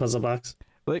gets the puzzle box.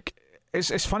 Like,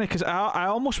 it's funny because I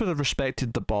almost would have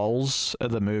respected the balls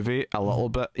of the movie a little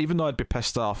bit, even though I'd be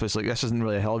pissed off. It's like, this isn't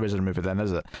really a Hellraiser movie then,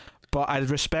 is it? But I'd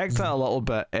respect it a little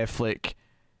bit if, like,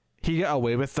 he got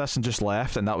away with this and just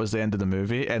left, and that was the end of the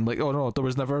movie, and like, oh no, there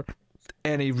was never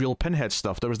any real Pinhead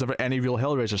stuff, there was never any real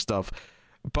Hellraiser stuff.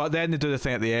 But then they do the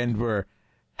thing at the end where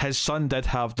his son did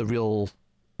have the real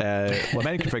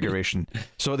lament configuration.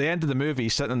 So at the end of the movie,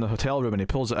 he's sitting in the hotel room and he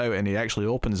pulls it out and he actually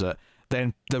opens it.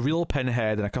 Then the real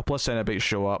Pinhead and a couple of Cenobites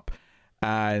show up,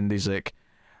 and he's like,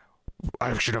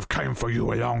 I should have come for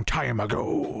you a long time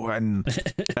ago. And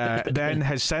then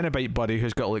his Cenobite buddy,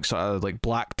 who's got like sort of like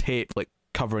black tape like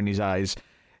covering his eyes,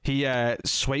 he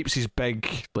swipes his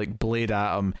big like blade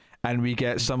at him, and we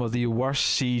get some of the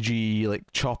worst CG, like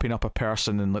chopping up a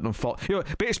person and letting them fall. You know,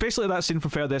 it's basically that scene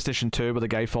from Final Destination 2 where the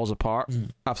guy falls apart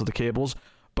after the cables,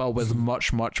 but with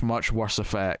much, much, much worse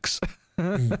effects.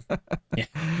 Yeah.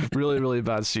 Really, really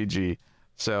bad CG.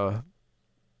 So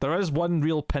there is one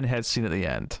real Pinhead scene at the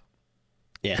end.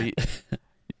 Yeah.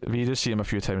 You do see him a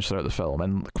few times throughout the film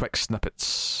and quick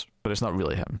snippets, but it's not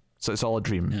really him. So it's all a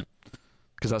dream.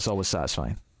 Because that's always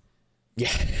satisfying.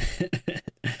 Yeah.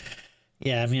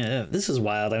 Yeah, I mean, this is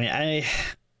wild. I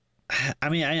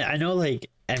mean, I know like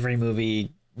every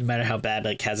movie, no matter how bad,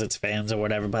 like has its fans or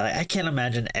whatever, but I can't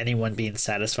imagine anyone being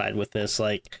satisfied with this.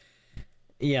 Like,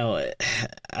 you know,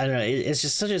 I don't know. It's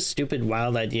just such a stupid,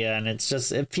 wild idea, and it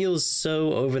feels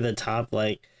so over the top.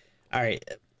 Like, all right,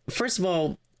 first of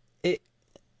all, I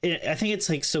think it's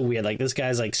like so weird. Like, this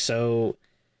guy's like so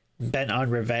bent on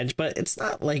revenge, but it's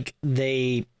not like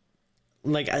they,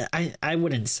 like, I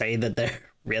wouldn't say that they're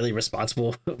really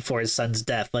responsible for his son's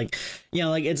death. Like, you know,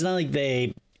 like it's not like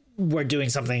they were doing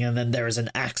something and then there was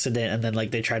an accident and then like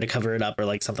they tried to cover it up or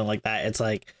like something like that. It's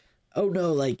like, oh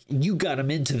no, like you got him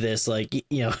into this, like,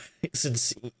 you know,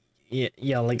 since, you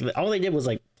know, like all they did was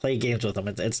like play games with him.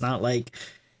 It's not like,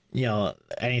 you know,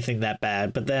 anything that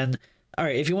bad. But then, all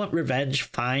right, if you want revenge,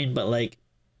 fine, but like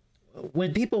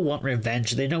when people want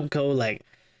revenge, they don't go like,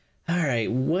 all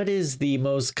right, what is the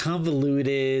most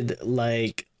convoluted,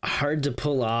 like hard to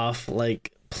pull off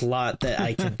like plot that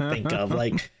I can think of?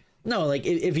 Like, no, like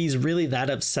if he's really that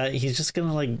upset, he's just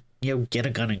gonna like, you know, get a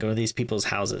gun and go to these people's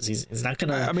houses. He's not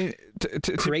gonna, I mean,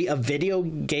 create a video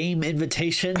game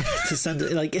invitation to send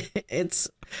it. Like, it's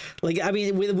like, I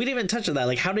mean, we didn't even touch on that.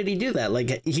 Like, how did he do that?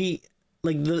 Like, he,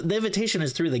 like the invitation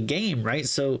is through the game, right?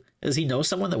 So does he know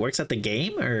someone that works at the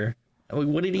game, or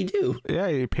what did he do? Yeah,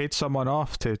 he paid someone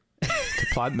off to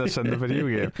plant this in the video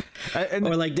game.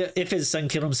 Or like, if his son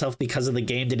killed himself because of the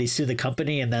game, did he sue the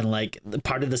company? And then like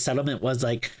part of the settlement was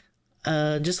like,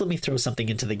 just let me throw something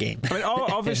into the game. I mean,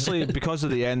 obviously, because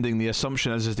of the ending, the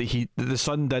assumption is that the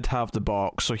son did have the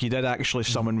box, so he did actually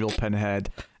summon real Pinhead,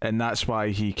 and that's why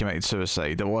he committed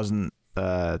suicide. It wasn't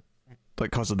like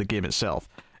because of the game itself,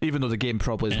 even though the game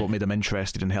probably is what made him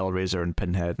interested in Hellraiser and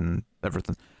Pinhead and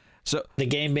everything. So the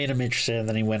game made him interested, and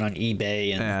then he went on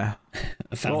eBay and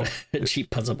found a cheap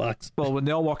puzzle box. Well, when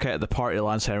they all walk out of the party,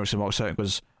 Lance Henriksen walks out and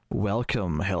goes,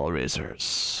 "Welcome,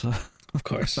 Hellraisers." Of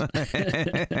course.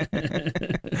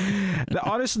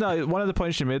 Honestly, one of the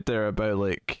points you made there about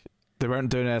like they weren't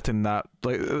doing anything that,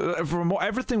 like, from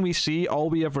everything we see, all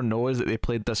we ever know is that they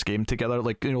played this game together,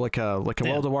 like, you know, like a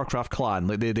World of Warcraft clan.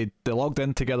 Like they logged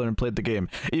in together and played the game,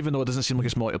 even though it doesn't seem like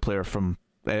it's multiplayer from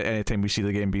anytime we see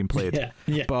the game being played.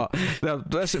 Yeah. But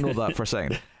let's ignore that for a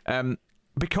second.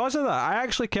 Because of that, I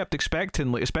actually kept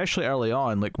expecting, like, especially early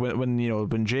on, like when you know,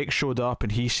 when Jake showed up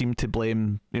and he seemed to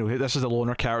blame, you know, this is a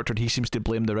loner character and he seems to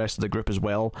blame the rest of the group as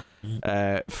well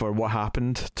for what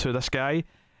happened to this guy.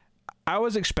 I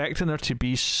was expecting there to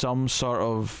be some sort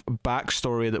of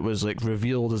backstory that was like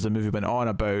revealed as the movie went on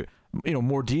about, you know,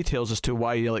 more details as to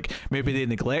why, like, maybe they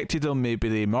neglected him, maybe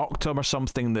they mocked him or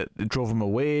something that drove him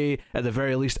away, at the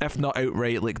very least, if not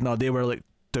outright, like, no, they were like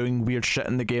doing weird shit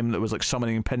in the game that was like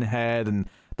summoning Pinhead and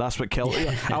That's what killed.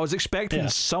 I was expecting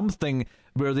something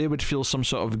where they would feel some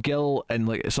sort of guilt and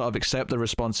like sort of accept the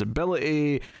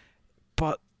responsibility,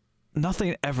 but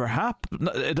nothing ever happens.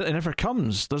 It never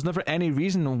comes. There's never any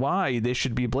reason why they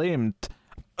should be blamed.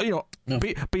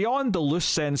 Beyond the loose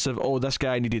sense of, oh, this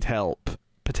guy needed help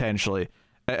potentially,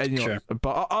 and, sure.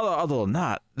 But other than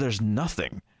that, there's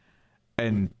nothing.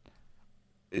 And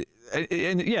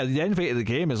yeah, the end fate of the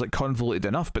game is like convoluted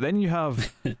enough, but then you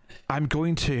have I'm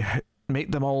going to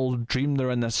make them all dream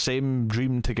they're in the same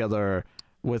dream together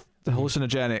with the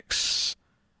hallucinogenics.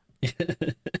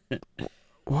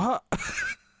 What?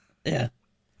 Yeah,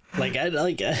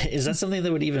 is that something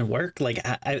that would even work? Like,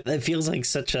 it feels like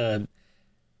such a,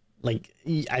 like,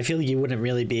 I feel you wouldn't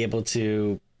really be able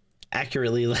to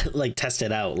accurately like test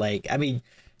it out. Like, I mean,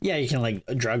 yeah, you can like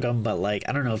drug them, but like,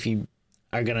 I don't know if you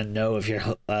are gonna know if your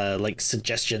like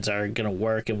suggestions are gonna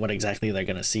work and what exactly they're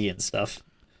gonna see and stuff.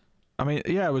 I mean,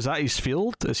 yeah, was that his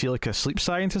field? Is he like a sleep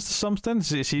scientist or something? Is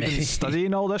he been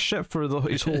studying all this shit for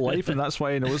his whole life, and that's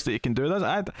why he knows that he can do this?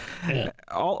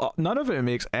 None of it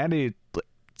makes any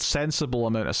sensible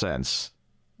amount of sense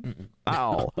at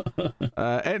all.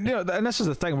 And this is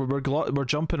the thing. We're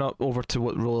jumping up over to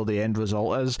what really the end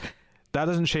result is. That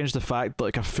doesn't change the fact that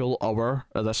like a full hour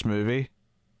of this movie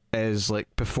is like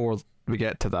before we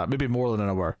get to that, maybe more than an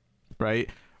hour, right?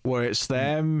 Where it's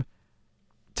them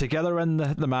together in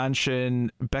the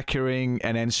mansion, bickering,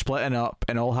 and then splitting up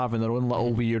and all having their own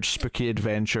little weird spooky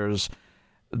adventures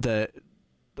that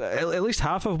at least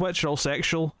half of which are all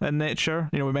sexual in nature.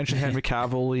 We mentioned Henry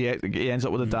Cavill. He ends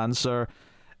up with a dancer.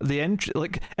 And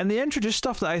they introduced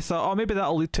stuff that I thought, oh, maybe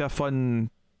that'll lead to a fun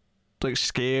like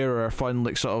scare or a fun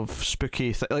like sort of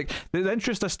spooky thing. Like they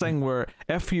introduced this thing where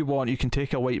if you want, you can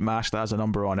take a white mask that has a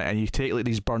number on it, and you take like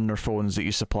these burner phones that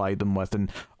you supplied them with,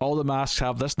 and all the masks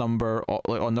have this number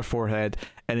like on their forehead,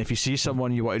 and if you see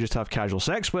someone you want to just have casual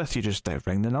sex with, you just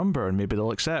ring the number and maybe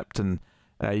they'll accept, and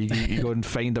you go and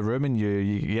find a room and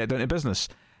you get down to business.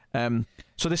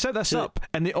 So they set this up,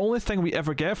 and the only thing we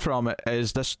ever get from it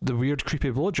is the weird creepy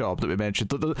blowjob that we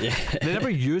mentioned. They never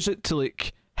use it to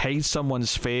like hide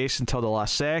someone's face until the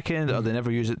last second, or they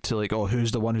never use it to like, oh,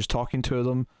 who's the one who's talking to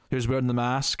them, who's wearing the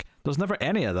mask. There's never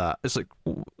any of that. It's like,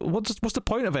 what's the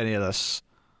point of any of this?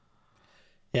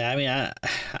 Yeah, I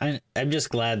mean, I'm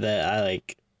just glad that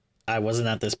I wasn't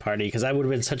at this party, because I would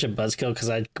have been such a buzzkill,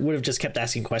 because I would have just kept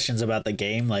asking questions about the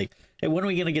game, like, hey, when are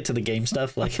we gonna get to the game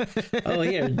stuff? Like, oh,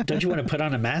 here, don't you want to put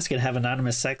on a mask and have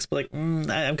anonymous sex? But like,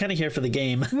 I'm kind of here for the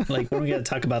game. Like, when are we gonna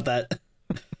talk about that?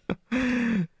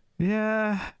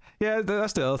 Yeah,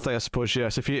 that's the other thing, I suppose.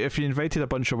 Yes, if you invited a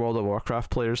bunch of World of Warcraft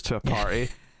players to a party,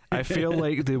 I feel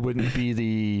like they wouldn't be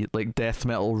the like death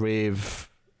metal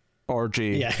rave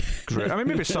orgy group. I mean,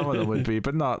 maybe some of them would be,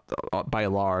 but not by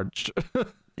large.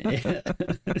 Yeah.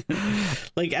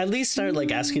 Like, at least start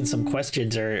like asking some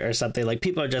questions or something. Like,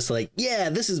 people are just like, yeah,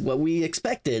 this is what we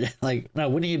expected. Like, no,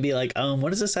 wouldn't you be like,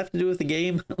 what does this have to do with the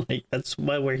game? Like, that's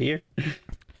why we're here.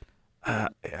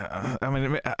 Yeah, I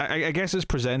mean, I guess it's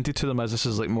presented to them as this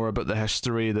is like more about the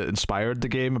history that inspired the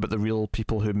game, about the real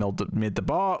people who made the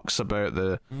box, about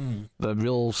the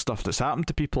real stuff that's happened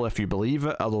to people, if you believe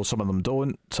it. Although some of them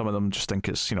don't, some of them just think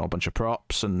it's a bunch of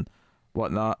props and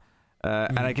whatnot.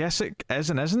 And I guess it is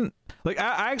and isn't. Like,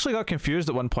 I actually got confused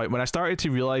at one point when I started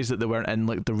to realize that they weren't in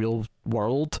like the real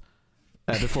world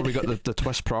before we got the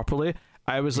twist properly.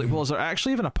 I was like, well, is there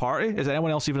actually even a party? Is anyone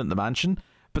else even at the mansion?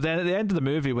 But then at the end of the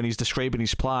movie, when he's describing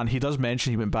his plan, he does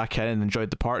mention he went back in and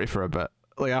enjoyed the party for a bit.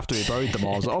 Like, after he buried them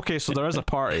all. I was like, okay, so there is a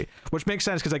party. Which makes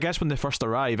sense, because I guess when they first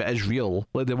arrive, it is real.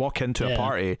 Like, they walk into a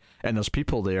party and there's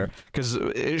people there. Because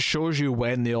it shows you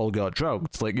when they all got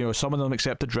drugged. Like, some of them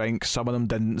accept a drink, some of them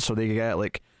didn't, so they get,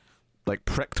 like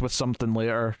pricked with something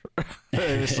later.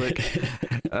 It's like...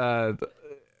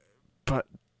 but...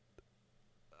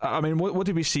 I mean, what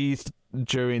do we see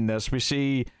during this? We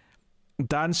see...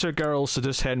 Dancer girl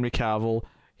seduce Henry Cavill.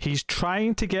 He's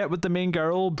trying to get with the main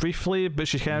girl briefly, but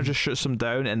she kind of just shoots him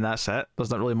down, and that's it.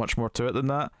 There's not really much more to it than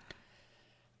that.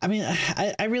 I mean,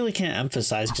 I really can't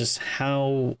emphasize just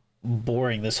how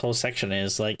boring this whole section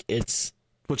is. Like, it's...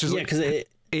 Which is because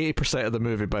 80% of the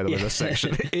movie, by the way, this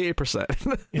section.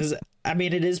 80%. Because, I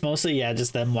mean, it is mostly,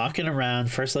 just them walking around.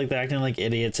 First, like, they're acting like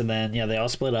idiots, and then, they all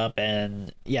split up,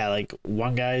 and, like,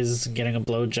 one guy's getting a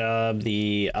blowjob,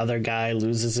 the other guy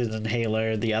loses his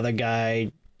inhaler, the other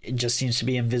guy just seems to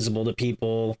be invisible to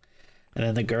people, and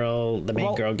then the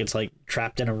main girl gets, like,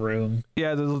 trapped in a room.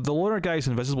 Yeah, the loner guy's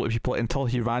invisible to people until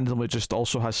he randomly just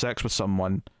also has sex with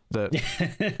someone that...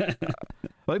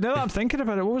 like, now that I'm thinking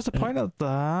about it, what was the point of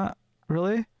that?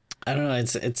 Really? I don't know.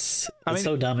 It's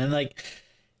so dumb. And like,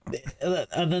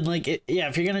 And then like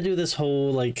if you're gonna do this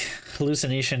whole like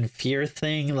hallucination fear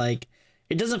thing, like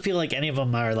it doesn't feel like any of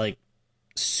them are like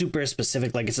super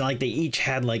specific. Like it's not like they each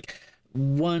had like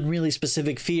one really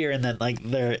specific fear and then like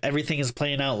everything is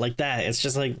playing out like that. It's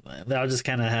just like they'll just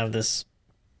kind of have this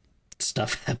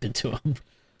stuff happen to them.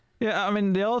 Yeah, I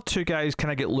mean, the other two guys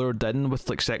kind of get lured in with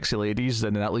like sexy ladies,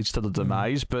 and then that leads to the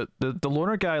demise. But the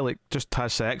loner guy like just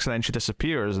has sex and then she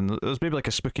disappears, and there's maybe like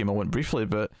a spooky moment briefly,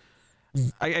 but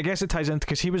I guess it ties into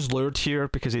because he was lured here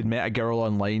because he'd met a girl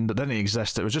online that didn't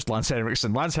exist. It was just Lance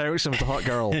Henriksen. Lance Henriksen was the hot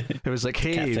girl who was like,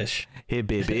 "Hey, Catfish. Hey,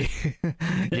 baby,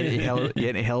 you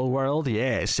into hell world?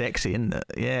 Yeah, sexy, isn't it?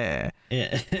 Yeah,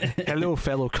 Yeah. Hello,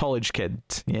 fellow college kid.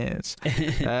 Yes,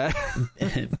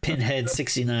 Pinhead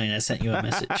 69. I sent you a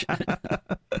message.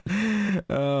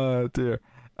 Oh dear.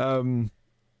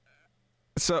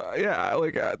 So yeah,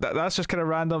 like that's just kind of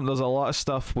random. There's a lot of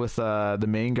stuff with the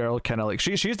main girl, kind of like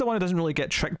she's the one who doesn't really get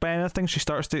tricked by anything. She's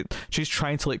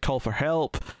trying to like call for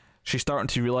help. She's starting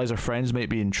to realize her friends might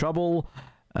be in trouble.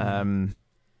 But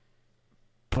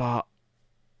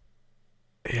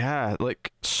yeah,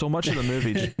 like so much of the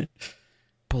movie just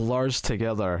blurs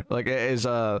together. Like it is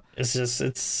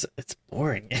it's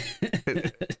boring.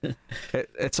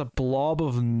 it's a blob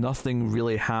of nothing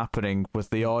really happening, with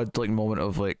the odd like moment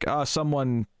of like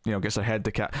someone gets their head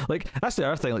decap. Like that's the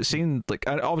other thing, like seeing like,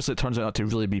 and obviously it turns out not to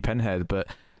really be Pinhead, but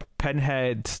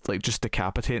Pinhead like just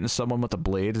decapitating someone with a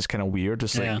blade is kind of weird.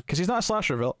 It's like because he's not a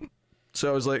slasher villain, so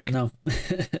I was like, no.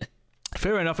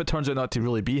 Fair enough, it turns out not to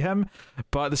really be him,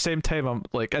 but at the same time, I'm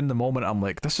like, in the moment, I'm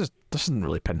like, this isn't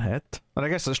really Pinhead. And I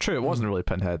guess that's true, it wasn't really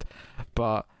Pinhead.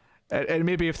 But, and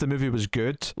maybe if the movie was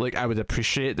good, like, I would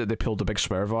appreciate that they pulled a big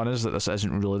swerve on us, that this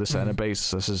isn't really the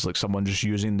Cenobites, this is like someone just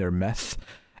using their myth.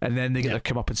 And then they get their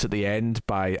comeuppance at the end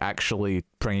by actually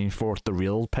bringing forth the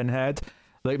real Pinhead.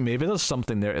 Like, maybe there's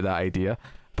something there to that idea.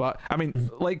 But, I mean,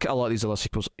 like a lot of these other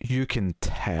sequels, you can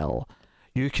tell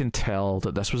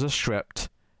that this was a script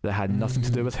that had nothing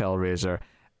to do with Hellraiser.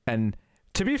 And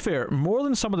to be fair, more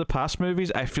than some of the past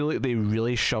movies, I feel like they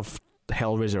really shoved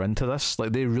Hellraiser into this.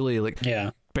 Like they really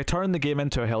by turning the game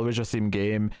into a Hellraiser themed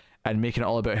game and making it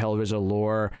all about Hellraiser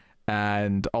lore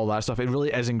and all that stuff, it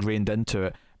really is ingrained into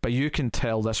it. But you can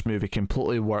tell this movie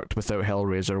completely worked without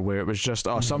Hellraiser, where it was just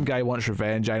some guy wants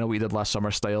revenge, I know what he did last summer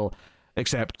style,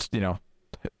 except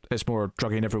it's more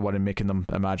drugging everyone and making them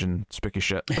imagine spooky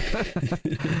shit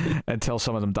until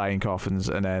some of them die in coffins,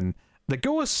 and then the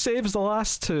ghost saves the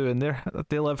last two, and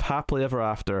they live happily ever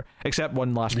after, except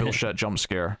one last bullshit jump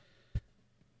scare.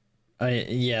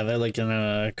 They're like in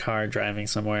a car driving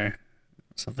somewhere, or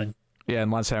something. Yeah,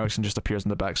 and Lance Henriksen just appears in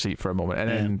the back seat for a moment, and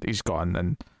then he's gone,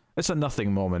 and it's a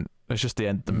nothing moment. It's just the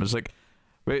end of them. It's like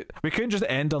we couldn't just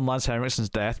end on Lance Henriksen's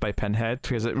death by Pinhead,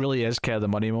 because it really is kind of the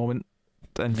money moment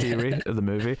in theory of the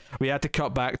movie. We had to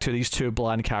cut back to these two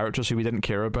bland characters who we didn't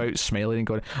care about smiling and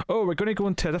going, oh, we're going to go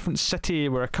into a different city,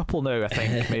 we're a couple now, I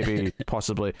think, maybe,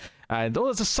 possibly, and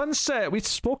there's a sunset, we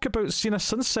spoke about seeing a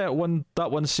sunset that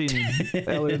one scene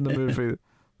earlier in the movie.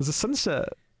 There's a sunset.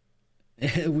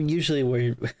 Usually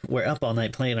we're up all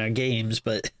night playing our games,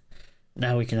 but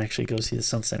now we can actually go see the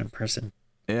sunset in person.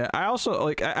 Yeah, I also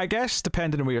like, I guess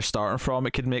depending on where you're starting from,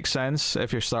 it could make sense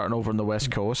if you're starting over on the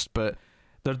West Coast, but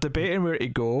they're debating where to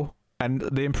go, and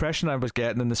the impression I was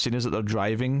getting in the scene is that they're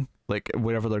driving, like,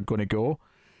 wherever they're going to go.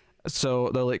 So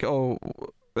they're like, oh,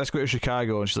 let's go to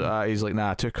Chicago. And he's like,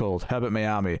 nah, too cold. How about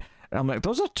Miami? And I'm like,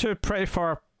 those are two pretty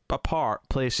far apart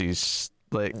places.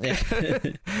 Like,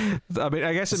 I mean,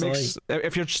 I guess it makes...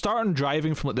 if you're starting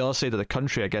driving from like, the other side of the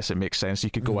country, I guess it makes sense. You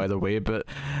could go either way, but,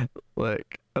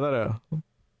 like, I don't know.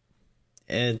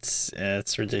 It's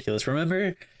ridiculous.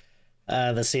 Remember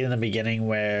the scene in the beginning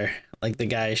where... like the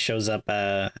guy shows up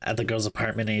at the girl's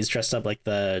apartment and he's dressed up like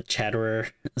the Chatterer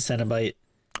Cenobite.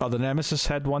 Oh, the Nemesis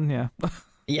head one, yeah.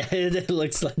 Yeah, it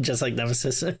looks just like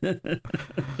Nemesis. Yep,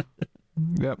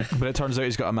 but it turns out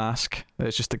he's got a mask.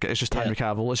 It's just Henry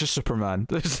Cavill. It's just Superman.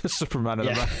 It's just Superman in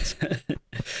a mask.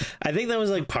 I think that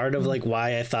was like part of like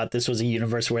why I thought this was a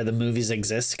universe where the movies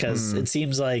exist, because it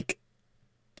seems like,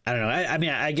 I don't know. I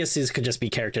mean, I guess these could just be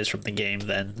characters from the game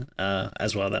then,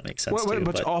 as well. That makes sense.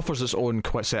 Which offers its own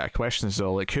set of questions,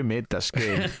 though. Like, who made this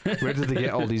game? Where did they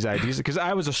get all these ideas? Because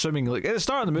I was assuming, like, at the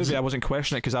start of the movie, I wasn't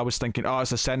questioning it because I was thinking, oh,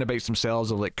 it's the Cenobites themselves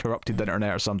have like corrupted the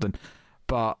internet or something.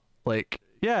 But like,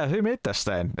 yeah, who made this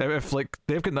then? If like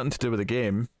they've got nothing to do with the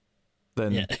game,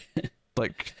 then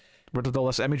like, where did all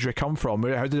this imagery come from?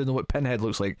 How do they know what Pinhead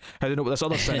looks like? How do they know what this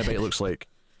other Cenobite looks like?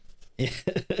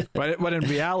 When in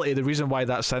reality, the reason why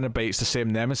that Cenobite's the same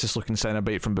Nemesis looking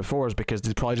Cenobite from before is because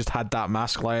they probably just had that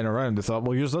mask lying around. They thought,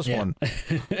 we'll use this one.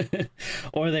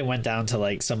 Or they went down to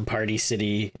like some Party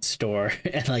City store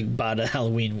and like bought a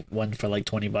Halloween one for like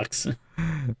 $20.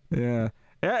 Yeah.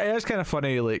 Yeah, it's kind of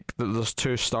funny, like, there's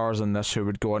two stars in this who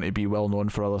would go on to be well known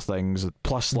for other things.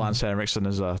 Plus, Lance Henriksen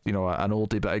is an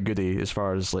oldie but a goodie as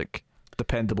far as, like,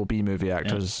 dependable B-movie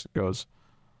actors goes.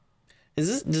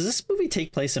 Does this movie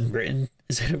take place in Britain?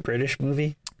 Is it a British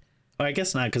movie? Well, I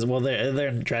guess not, because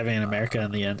they're driving in America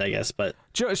in the end, I guess. But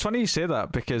do you know, it's funny you say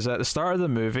that, because at the start of the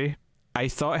movie, I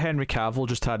thought Henry Cavill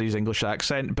just had his English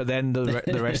accent, but then the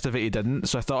rest of it he didn't.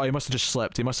 So I thought, he must have just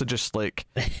slipped. He must have just, like,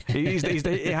 he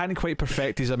hadn't quite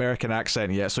perfected his American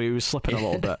accent yet, so he was slipping a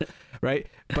little bit, right?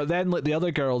 But then, like, the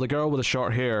other girl, the girl with the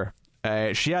short hair,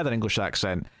 she had an English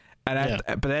accent.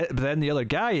 But then the other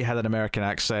guy had an American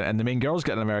accent, and the main girl's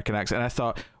got an American accent, and I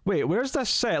thought, wait, where's this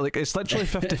set? Like, it's literally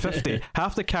 50-50.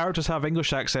 Half the characters have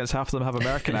English accents, half of them have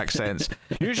American accents.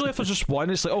 Usually if there's just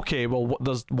one, it's like, okay, well,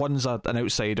 there's one's an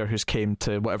outsider who's came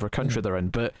to whatever country they're in,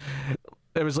 but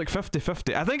it was like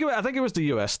 50-50. I think it was the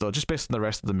US, though, just based on the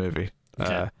rest of the movie.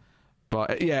 Okay.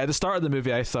 But yeah, at the start of the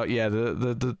movie, I thought,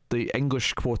 the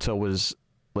English quota was,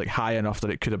 like, high enough that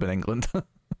it could have been England.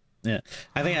 Yeah,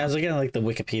 I think I was looking at like the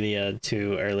Wikipedia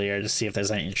too earlier to see if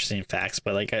there's any interesting facts,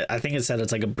 but like I think it said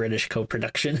it's like a British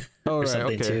co-production or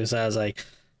something too. So I was like,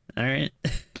 all right.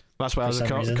 That's why there's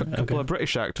a couple of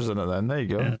British actors in it. Then there you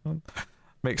go. Yeah.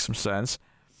 Makes some sense.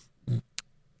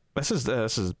 This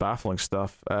is baffling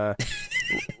stuff.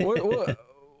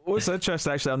 What's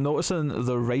interesting? Actually, I'm noticing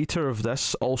the writer of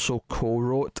this also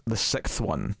co-wrote the sixth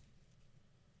one.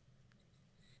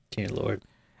 Dear Lord.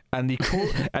 And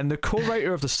the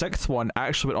co-writer of the sixth one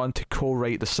actually went on to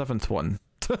co-write the seventh one.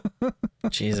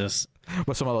 Jesus.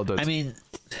 With some other dudes.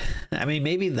 I mean,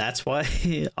 maybe that's why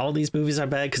all these movies are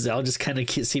bad, because they all just kind of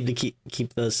seem to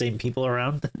keep the same people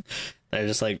around. They're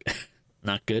just like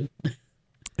not good.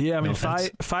 Yeah, I mean,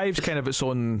 five's kind of its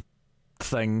own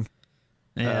thing.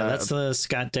 Yeah, that's the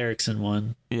Scott Derrickson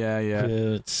one. Yeah.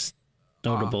 It's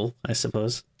notable, I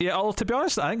suppose. Yeah, although to be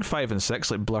honest, I think 5 and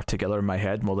 6 like blur together in my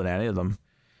head more than any of them.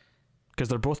 Because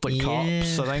they're both like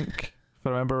cops, I think, if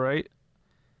I remember right.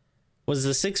 Was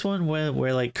the sixth one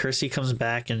where like Kirsty comes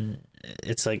back and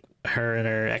it's like her and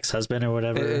her ex-husband or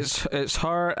whatever? It's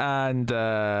her and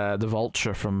the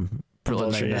Vulture from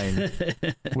Brooklyn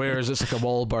Nine-Nine. Whereas it's like a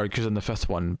Wahlberg who's in the fifth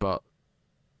one, but...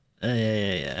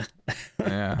 Yeah.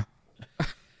 Yeah.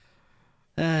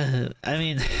 I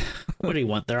mean, what do you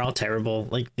want? They're all terrible.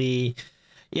 Like the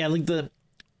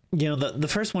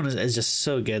first one is just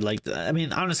so good. Like, I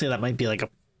mean, honestly, that might be like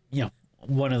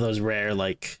one of those rare,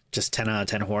 like, just 10 out of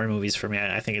 10 horror movies for me.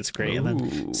 I think it's great. Ooh. And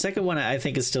then second one, I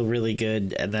think is still really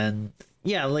good. And then,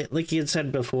 yeah, like you had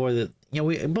said before, that,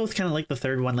 we both kind of like the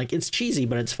third one. Like, it's cheesy,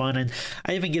 but it's fun. And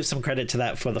I even give some credit to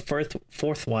that for the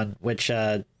fourth one, which,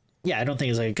 I don't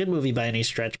think is like a good movie by any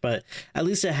stretch, but at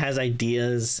least it has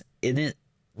ideas in it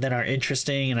that are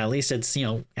interesting. And at least it's,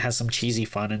 has some cheesy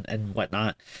fun and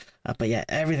whatnot. But yeah,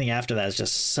 everything after that is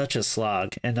just such a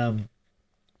slog. And,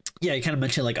 yeah, you kind of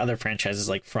mentioned like other franchises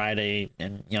like Friday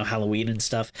and Halloween and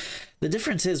stuff. The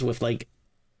difference is with like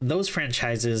those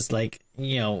franchises, like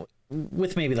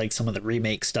with maybe like some of the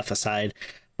remake stuff aside,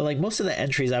 but like most of the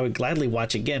entries I would gladly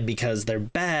watch again because they're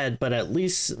bad, but at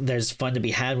least there's fun to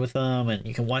be had with them, and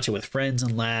you can watch it with friends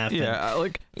and laugh. Yeah,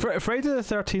 like Friday the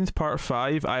 13th Part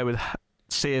 5, I would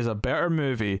say is a better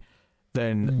movie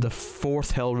than the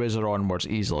fourth Hellraiser onwards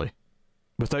easily,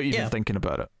 without even thinking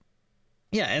about it.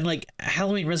 Yeah, and like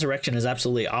Halloween Resurrection is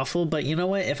absolutely awful, but you know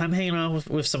what? If I'm hanging out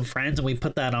with some friends and we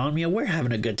put that on, we're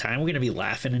having a good time. We're gonna be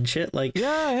laughing and shit. Like,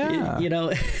 yeah.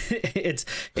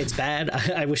 It's bad.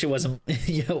 I wish it wasn't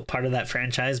part of that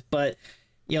franchise, but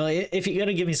if you're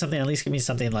gonna give me something, at least give me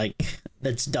something like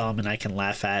that's dumb and I can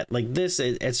laugh at. Like this,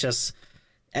 it's just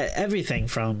everything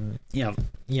from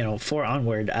 4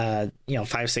 onward. 5,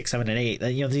 6, 7, and 8.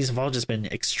 These have all just been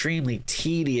extremely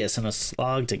tedious and a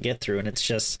slog to get through, and it's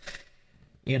just.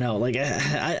 Like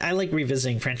I like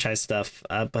revisiting franchise stuff,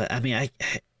 but I mean, I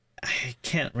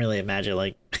can't really imagine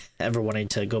like ever wanting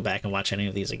to go back and watch any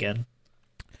of these again.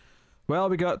 Well,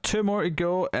 we got 2 more to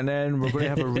go, and then we're going to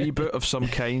have a reboot of some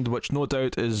kind, which no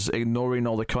doubt is ignoring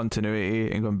all the continuity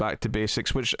and going back to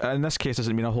basics, which in this case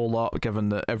doesn't mean a whole lot, given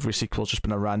that every sequel's just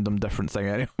been a random different thing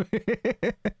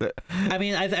anyway. I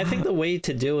mean, I think the way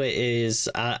to do it is,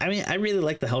 I really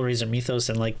like the Hellraiser mythos,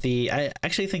 and like I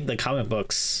actually think the comic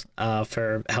books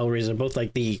for Hellraiser, both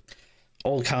like the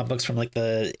old comic books from like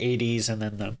the 80s and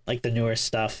then the newer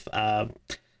stuff,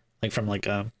 like from like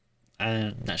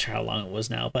I'm not sure how long it was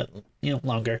now, but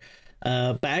longer.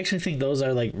 But I actually think those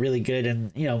are like really good,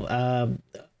 and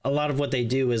a lot of what they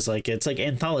do is like it's like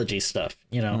anthology stuff.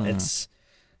 It's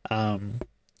and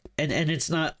it's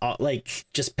not like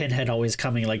just Pinhead always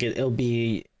coming. Like it'll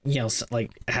be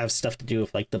like have stuff to do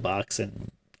with like the box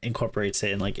and incorporates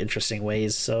it in like interesting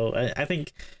ways. So I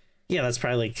think that's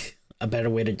probably like a better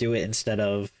way to do it instead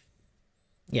of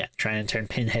trying to turn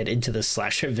Pinhead into the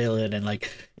slasher villain and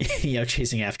like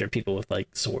chasing after people with like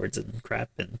swords and crap.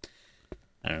 And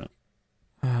I don't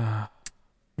know.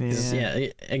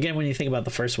 Again, when you think about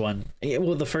the first one,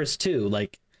 the first two,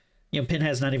 like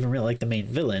Pinhead's not even really like the main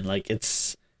villain. Like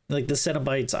it's like the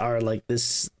Cenobites are like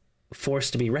this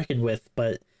force to be reckoned with,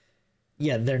 but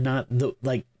they're not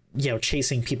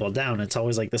chasing people down. It's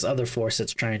always like this other force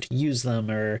that's trying to use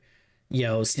them or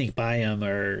sneak by them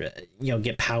or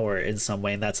get power in some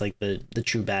way, and that's like the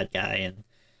true bad guy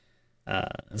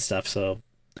and stuff. So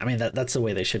I mean that's the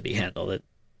way they should be handled. It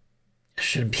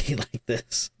shouldn't be like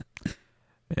this.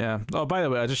 Yeah. Oh, by the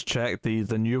way, I just checked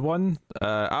the new one.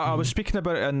 I was speaking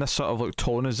about it in this sort of like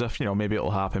tone as if maybe it'll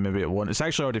happen, maybe it won't. It's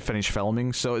actually already finished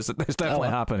filming, so it's definitely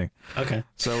happening. Okay.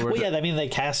 So I mean they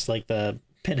cast like the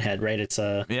Pinhead, right? It's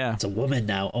a woman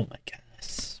now. Oh my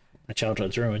gosh, my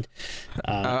childhood's ruined.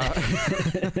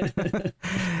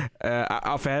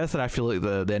 If anything, I feel like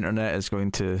the internet is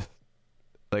going to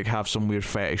like have some weird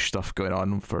fetish stuff going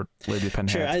on for Lady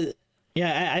Pinhead. Sure.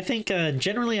 I think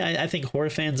generally I think horror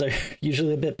fans are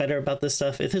usually a bit better about this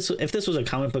stuff. If this was a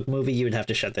comic book movie, you would have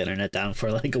to shut the internet down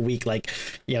for like a week. Like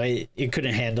it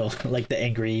couldn't handle like the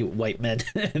angry white men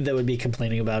that would be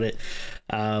complaining about it.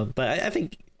 But I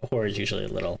think horror is usually a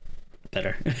little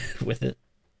better with it.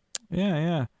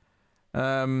 Yeah.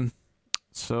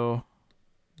 So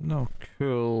no,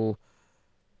 cool.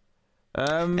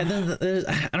 And then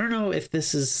I don't know if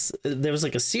there was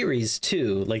like a series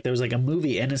too, like there was like a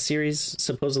movie and a series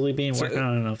supposedly being worked on.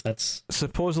 I don't know if that's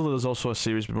supposedly there's also a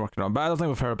series been working on, but I don't think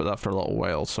we've heard about that for a little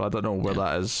while, so I don't know where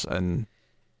that is in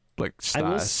like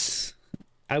status.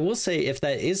 I will say if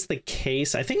that is the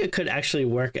case, I think it could actually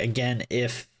work again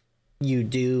if you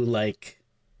do like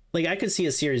I could see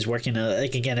a series working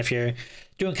like again if you're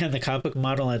doing kind of the comic book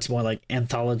model and it's more like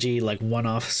anthology, like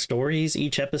one-off stories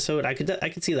each episode. I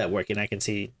could see that working. I can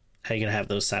see how you're gonna have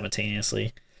those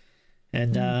simultaneously.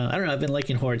 And I don't know, I've been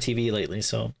liking horror TV lately,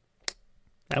 so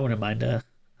I wouldn't mind a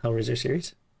Hellraiser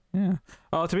series. Yeah.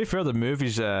 Oh, to be fair, the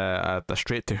movie's a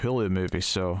straight to Hulu movie,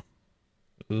 so.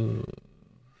 Ooh.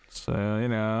 So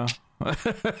All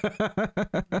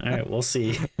right, we'll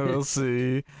see. We'll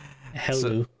see.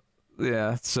 Hulu.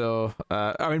 Yeah, so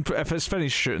I mean, if it's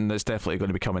finished shooting, it's definitely going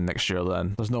to be coming next year.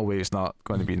 Then there's no way it's not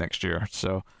going to be next year.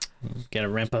 So gotta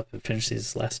ramp up and finish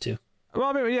these last two. Well,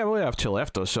 I mean, we only have two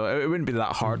left though, so it wouldn't be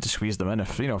that hard to squeeze them in.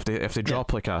 If they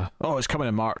drop like it's coming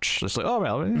in March, it's like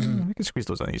we can squeeze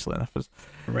those in easily enough.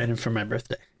 Random for my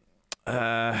birthday.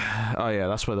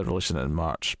 That's why they're releasing it in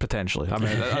March potentially. I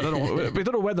mean, I don't know. We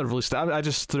don't know when they're released. I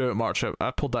just threw it March. I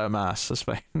pulled that out of my ass. That's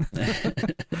fine.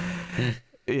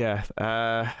 Yeah.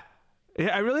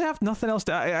 I really have nothing else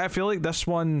to. I feel like this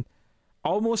one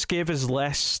almost gave us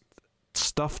less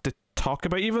stuff to talk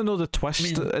about, even though the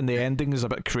twist in the ending is a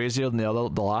bit crazier than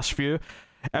the last few.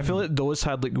 I feel like those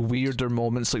had like weirder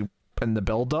moments like in the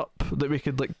build up that we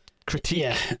could like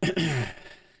critique.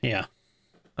 Yeah.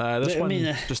 This one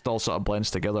just all sort of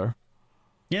blends together.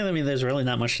 Yeah, I mean, there's really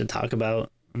not much to talk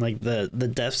about. Like the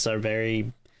deaths are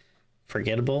very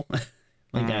forgettable.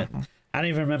 I don't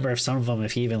even remember if some of them,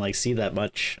 if you even like see that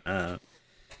much.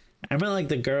 I remember like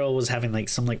the girl was having like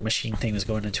some like machine thing was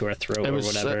going into her throat or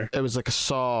whatever. It was like a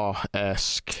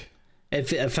Saw-esque.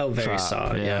 It felt very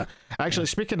Saw. Yeah. Actually,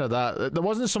 speaking of that, there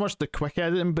wasn't so much the quick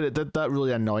editing, but it did that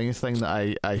really annoying thing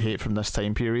that I hate from this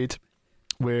time period,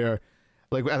 where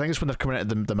like I think it's when they're coming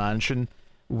into the mansion,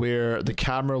 where the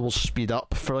camera will speed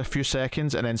up for a few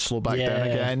seconds and then slow back down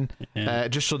again,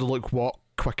 just so they walk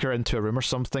quicker into a room or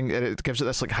something. It gives it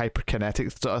this like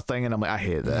hyperkinetic sort of thing, and I'm like, I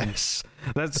hate this.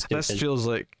 This feels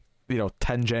like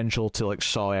tangential to like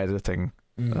Saw editing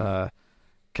kind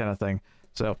of thing.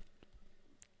 So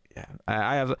yeah,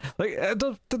 I have like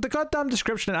the goddamn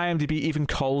description in IMDb even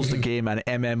calls the game an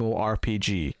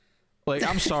MMORPG. Like,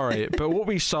 I'm sorry, but what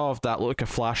we saw of that looked like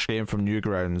a Flash game from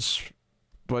Newgrounds,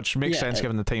 which makes sense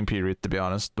given the time period, to be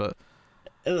honest. But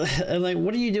like,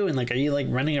 what are you doing? Like, are you like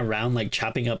running around like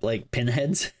chopping up like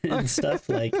pinheads and stuff?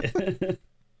 Like,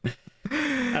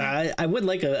 I would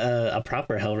like a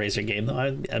proper Hellraiser game though.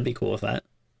 I'd be cool with that.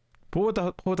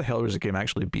 What would the Hellraiser game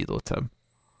actually be though, Tim?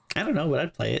 I don't know, but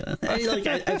I'd play it. I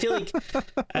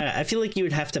feel like you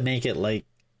would have to make it like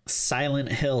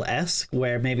Silent Hill-esque,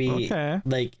 where maybe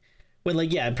like with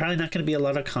like, yeah, probably not going to be a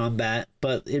lot of combat,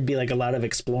 but it'd be like a lot of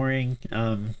exploring,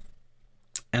 and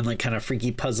like kind of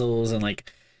freaky puzzles and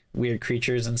like weird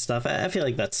creatures and stuff. I feel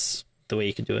like that's the way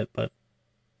you could do it, but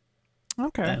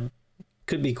okay,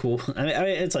 could be cool. I mean,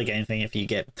 it's like anything. If you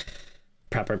get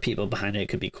proper people behind it, it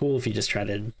could be cool. If you just try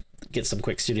to get some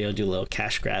quick studio, do a little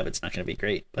cash grab, it's not going to be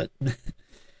great. But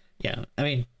yeah, I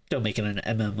mean, don't make it an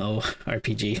MMO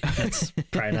RPG. That's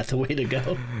probably not the way to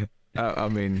go. I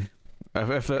mean,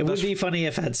 if it would be funny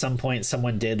if at some point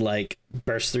someone did like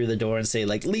burst through the door and say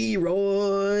like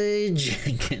Leroy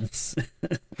Jenkins.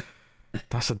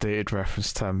 That's a dated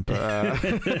reference, Tim, but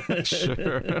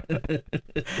sure.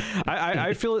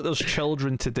 I feel like there's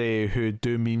children today who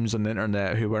do memes on the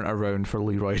internet who weren't around for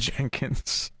Leroy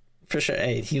Jenkins. For sure.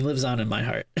 Hey, he lives on in my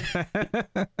heart.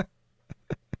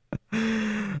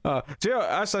 Do you know,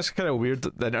 that's kind of weird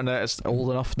that the internet is old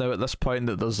enough now at this point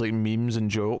that there's like memes and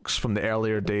jokes from the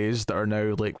earlier days that are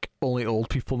now like only old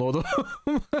people know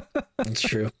them. It's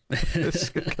true. It's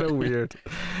kind of weird.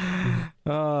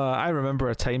 I remember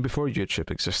a time before YouTube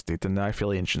existed, and I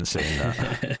feel ancient saying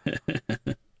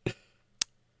that.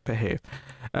 Behave.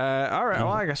 All right,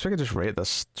 well, I guess we could just rate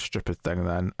this stupid thing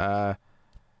then.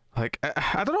 Like,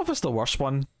 I don't know if it's the worst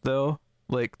one though.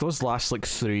 Like, those last like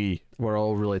 3 were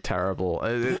all really terrible.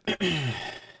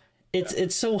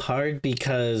 It's so hard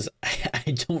because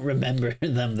I don't remember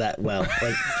them that well.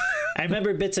 Like, I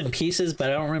remember bits and pieces, but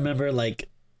I don't remember like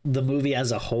the movie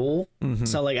as a whole. Mm-hmm.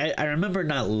 So like, I remember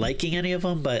not liking any of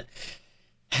them, but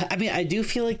I mean, I do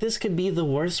feel like this could be the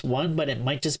worst one, but it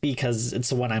might just be because it's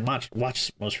the one I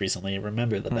watched most recently and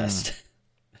remember the best.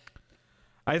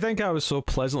 I think I was so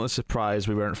pleasantly surprised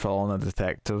we weren't following a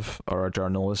detective or a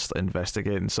journalist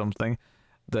investigating something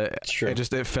that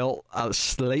it felt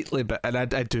slightly bit, and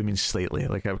I do mean slightly,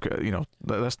 like, you know,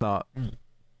 let's not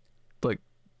like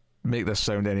make this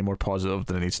sound any more positive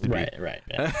than it needs to be. Right,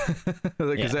 yeah.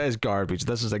 Because that is garbage.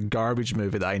 This is a garbage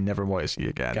movie that I never want to see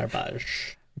again.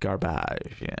 Garbage,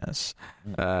 yes.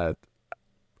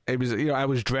 It was, you know, I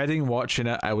was dreading watching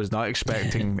it. I was not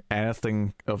expecting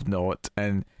anything of note,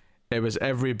 and it was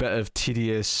every bit of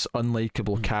tedious,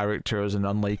 unlikable characters and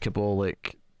unlikable,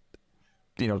 like,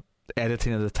 you know,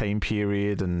 editing of the time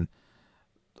period and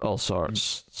all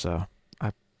sorts. So,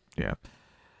 yeah.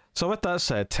 So with that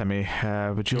said, Timmy,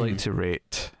 would you like to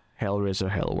rate Hellraiser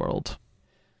Hellworld?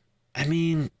 I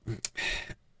mean,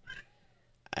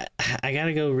 I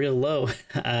gotta go real low.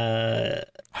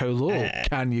 How low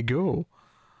can you go?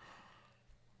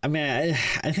 I mean,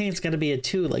 I think it's gotta be a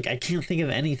 2. Like, I can't think of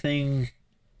anything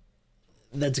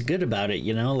that's good about it,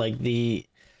 you know? Like, you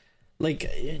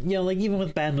know, like, even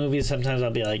with bad movies, sometimes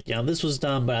I'll be like, you know, this was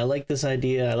dumb, but I like this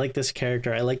idea, I like this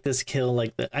character, I like this kill.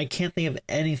 Like, I can't think of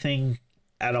anything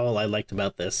at all I liked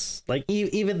about this. Like,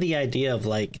 even the idea of,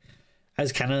 like, I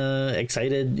was kind of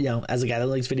excited, you know, as a guy that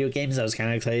likes video games, I was kind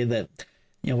of excited that,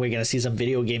 you know, we're gonna see some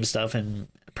video game stuff and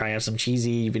probably have some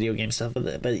cheesy video game stuff with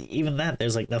it. But even that,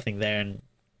 there's like nothing there, and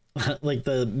like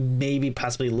the maybe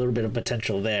possibly a little bit of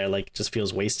potential there, like, just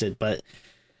feels wasted. But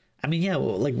I mean, yeah,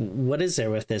 like, what is there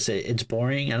with this? It's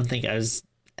boring. I don't think I was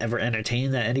ever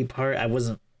entertained at any part. I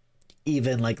wasn't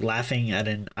even like laughing at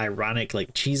an ironic,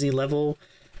 like, cheesy level.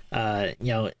 You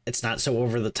know, it's not so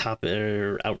over the top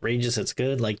or outrageous. It's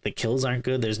good. Like, the kills aren't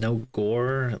good. There's no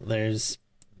gore.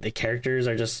 The characters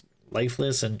are just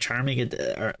lifeless and charming,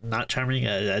 or not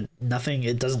charming. Nothing.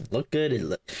 It doesn't look good.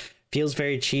 It feels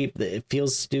very cheap. It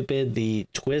feels stupid. The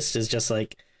twist is just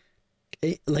like,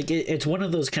 it's one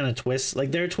of those kind of twists.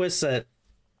 Like, there are twists that,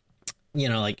 you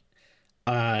know, like,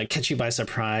 catch you by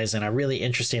surprise and are really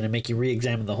interesting and make you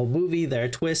re-examine the whole movie. There are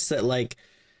twists that, like,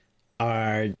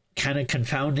 are kind of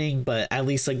confounding, but at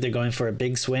least, like, they're going for a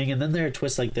big swing. And then there are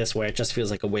twists like this where it just feels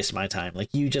like a waste of my time.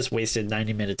 Like, you just wasted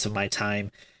 90 minutes of my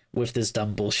time with this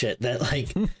dumb bullshit that,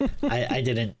 like, I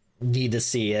didn't need to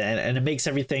see. And it makes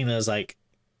everything that was like,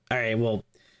 all right, well,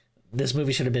 this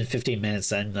movie should have been 15 minutes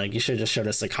then. Like, you should have just showed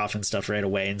us the coffin stuff right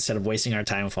away instead of wasting our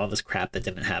time with all this crap that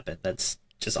didn't happen. That's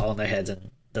just all in their heads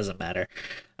and doesn't matter.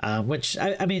 Which,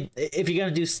 I mean, if you're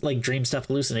going to do, like, dream stuff,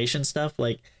 hallucination stuff,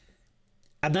 like,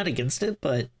 I'm not against it,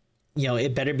 but, you know,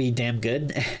 it better be damn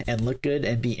good and look good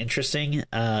and be interesting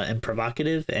and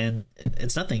provocative, and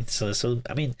it's nothing. So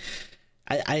I mean,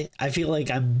 I feel like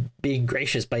I'm being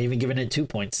gracious by even giving it 2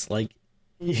 points. Like,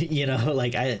 you know,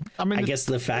 like, I mean, I guess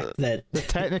the fact that the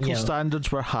technical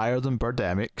standards were higher than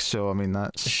Birdemic, so I mean,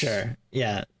 that's sure,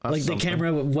 yeah. Like, the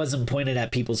camera wasn't pointed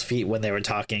at people's feet when they were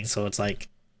talking, so it's like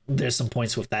there's some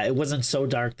points with that. It wasn't so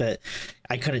dark that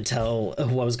I couldn't tell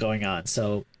what was going on,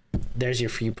 so there's your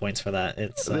few points for that.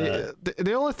 It's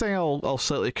the only thing I'll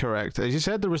slightly correct is you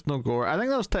said there was no gore. I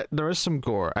think there is some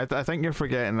gore. I think you're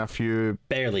forgetting a few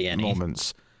barely any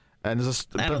moments. And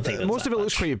I don't think most of it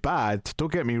looks much. pretty bad.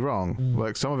 Don't get me wrong.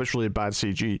 Like some of it's really bad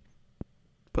CG,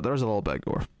 but there's a little bit of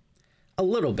gore. A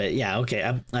little bit, yeah. Okay,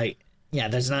 I'm like, yeah.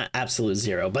 There's not absolute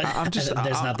zero, but there's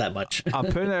not that much. I'm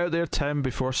putting it out there, Tim,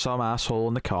 before some asshole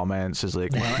in the comments is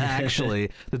like, well, actually,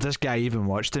 did this guy even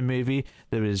watch the movie?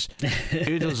 There was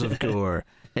oodles of gore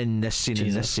in this scene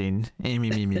and this scene.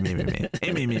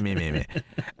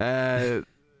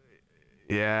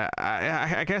 Yeah,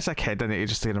 I guess I kind of need to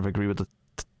just kind of agree with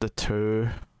the two.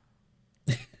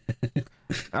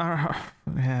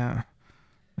 Yeah.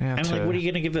 I'm like, what are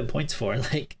you gonna give it points for?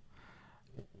 Like,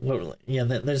 what? Yeah,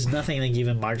 there's nothing like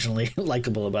even marginally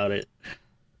likable about it.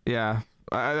 Yeah,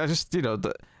 I just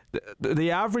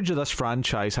the average of this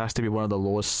franchise has to be one of the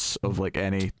lowest of like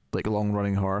any like long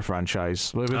running horror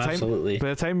franchise. Absolutely. By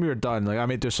the time we're done, like I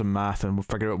may do some math and we'll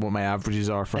figure out what my averages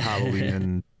are for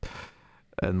Halloween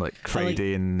and like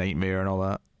Friday and Nightmare and all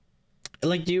that.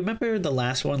 Like, do you remember the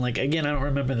last one? Like, again, I don't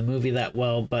remember the movie that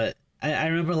well, but I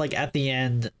remember like at the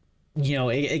end,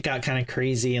 it got kind of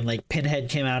crazy and like Pinhead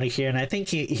came out of here, and I think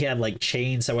he had like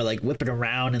chains that were like whipping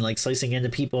around and like slicing into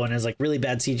people, and it was like really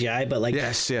bad CGI, but like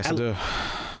yes I do.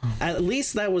 At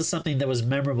least that was something that was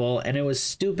memorable, and it was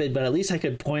stupid, but at least I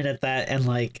could point at that and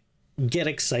like get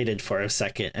excited for a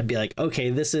second and be like,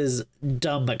 okay, this is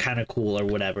dumb but kind of cool or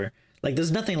whatever. Like,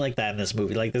 there's nothing like that in this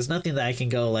movie. Like, there's nothing that I can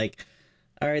go like,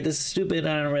 all right, this is stupid,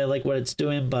 I don't really like what it's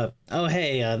doing, but oh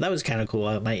hey, that was kind of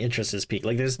cool, my interest is peaked.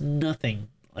 Like, there's nothing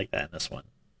like that in this one.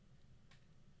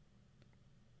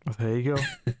 Well, there you go.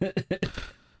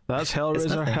 That's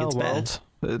Hellraiser Hellworld.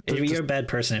 You're a bad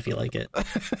person if you like it.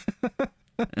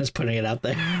 I'm just putting it out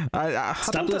there.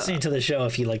 Stop listening to the show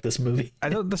if you like this movie. I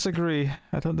don't disagree.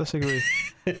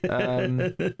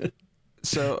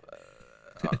 So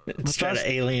let's try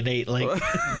to alienate like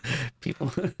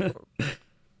people.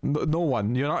 No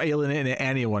one. You're not alienating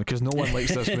anyone because no one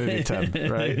likes this movie, Tim.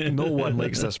 Right? No one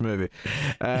likes this movie.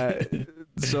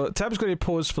 So Tim's going to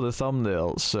pose for the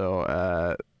thumbnail.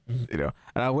 So and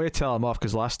I'm going to tell him off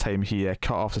because last time he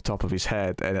cut off the top of his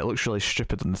head and it looks really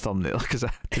stupid in the thumbnail because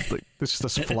like there's just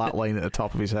this flat line at the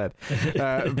top of his head.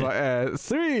 But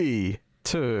 3,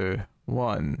 2,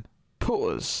 1,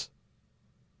 pose.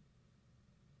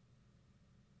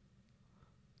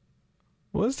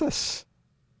 What is this?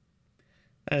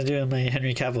 I was doing my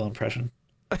Henry Cavill impression.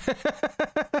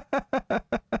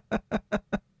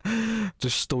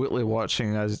 Just stoically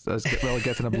watching as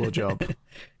getting a blowjob.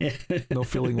 Yeah. No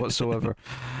feeling whatsoever.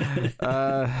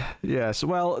 Yes,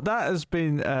 well, that has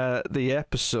been the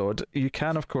episode. You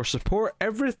can, of course, support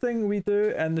everything we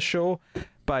do in the show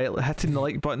by hitting the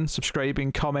like button,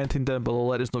 subscribing, commenting down below.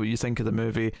 Let us know what you think of the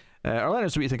movie, or let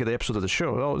us know what you think of the episode of the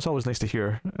show. Oh, it's always nice to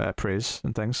hear praise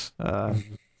and things.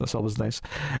 That's always nice.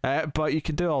 But you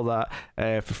can do all that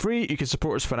for free. You can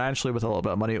support us financially with a little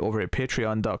bit of money over at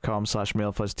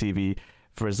patreon.com/MailFuzzTV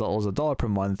for as little as $1 per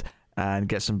month and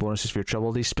get some bonuses for your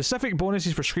trouble. These specific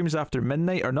bonuses for Screams After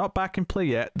Midnight are not back in play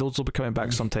yet. Those will be coming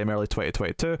back sometime early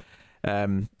 2022.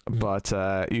 But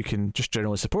you can just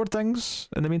generally support things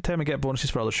in the meantime and get bonuses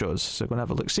for other shows. So go and have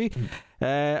a look. See.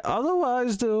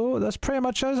 Otherwise, though, that's pretty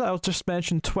much it. I'll just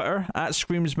mention Twitter at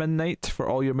Screams Midnight for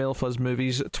all your Mail Fuzz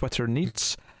movies Twitter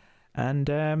needs. And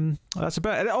that's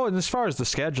about it. Oh, and as far as the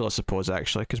schedule, I suppose,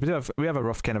 actually, because we have a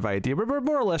rough kind of idea. We're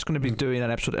more or less going to be doing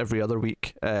an episode every other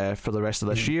week for the rest of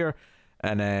this year,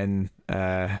 and then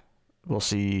we'll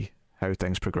see how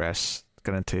things progress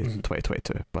going into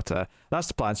 2022. But that's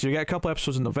the plan. So you get a couple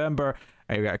episodes in November,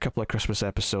 and you get a couple of Christmas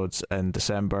episodes in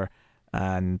December,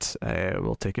 and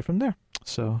we'll take it from there.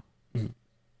 So,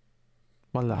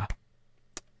 voila.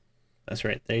 That's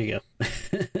right. There you go.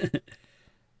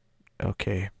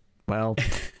 Okay. Well,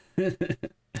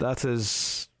 that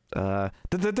is.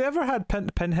 Did they ever had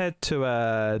Pinhead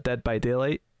to Dead by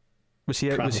Daylight? Was he?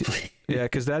 Yeah,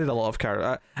 because they added a lot of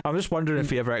character. I'm just wondering if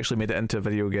he ever actually made it into a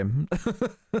video game.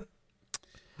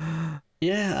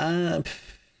 Yeah.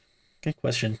 Good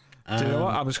question. Do you know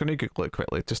what? I'm just going to Google it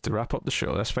quickly just to wrap up the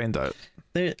show. Let's find out.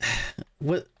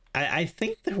 I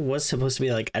think there was supposed to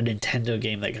be like a Nintendo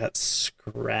game that got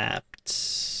scrapped.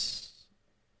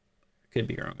 Could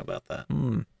be wrong about that.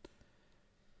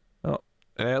 Oh,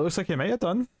 it looks like he might have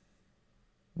done.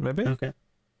 Maybe. Okay.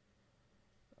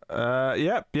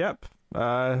 Yep.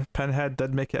 Pinhead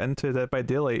did make it into Dead by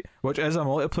Daylight, which is a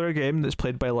multiplayer game that's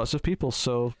played by lots of people.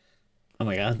 So. Oh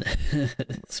my god,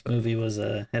 this movie was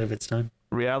ahead of its time.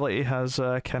 Reality has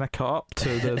kind of caught up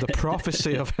to the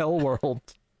prophecy of Hellworld.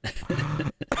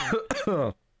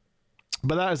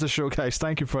 But that is the show, guys.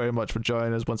 Thank you very much for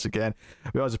joining us once again.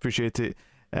 We always appreciate it.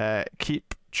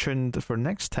 Keep tuned for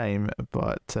next time,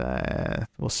 but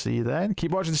we'll see you then.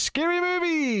 Keep watching scary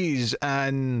movies,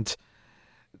 and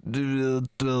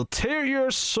they'll tear your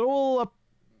soul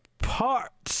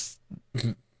apart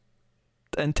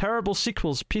in terrible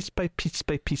sequels, piece by piece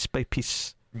by piece by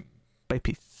piece by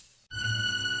piece.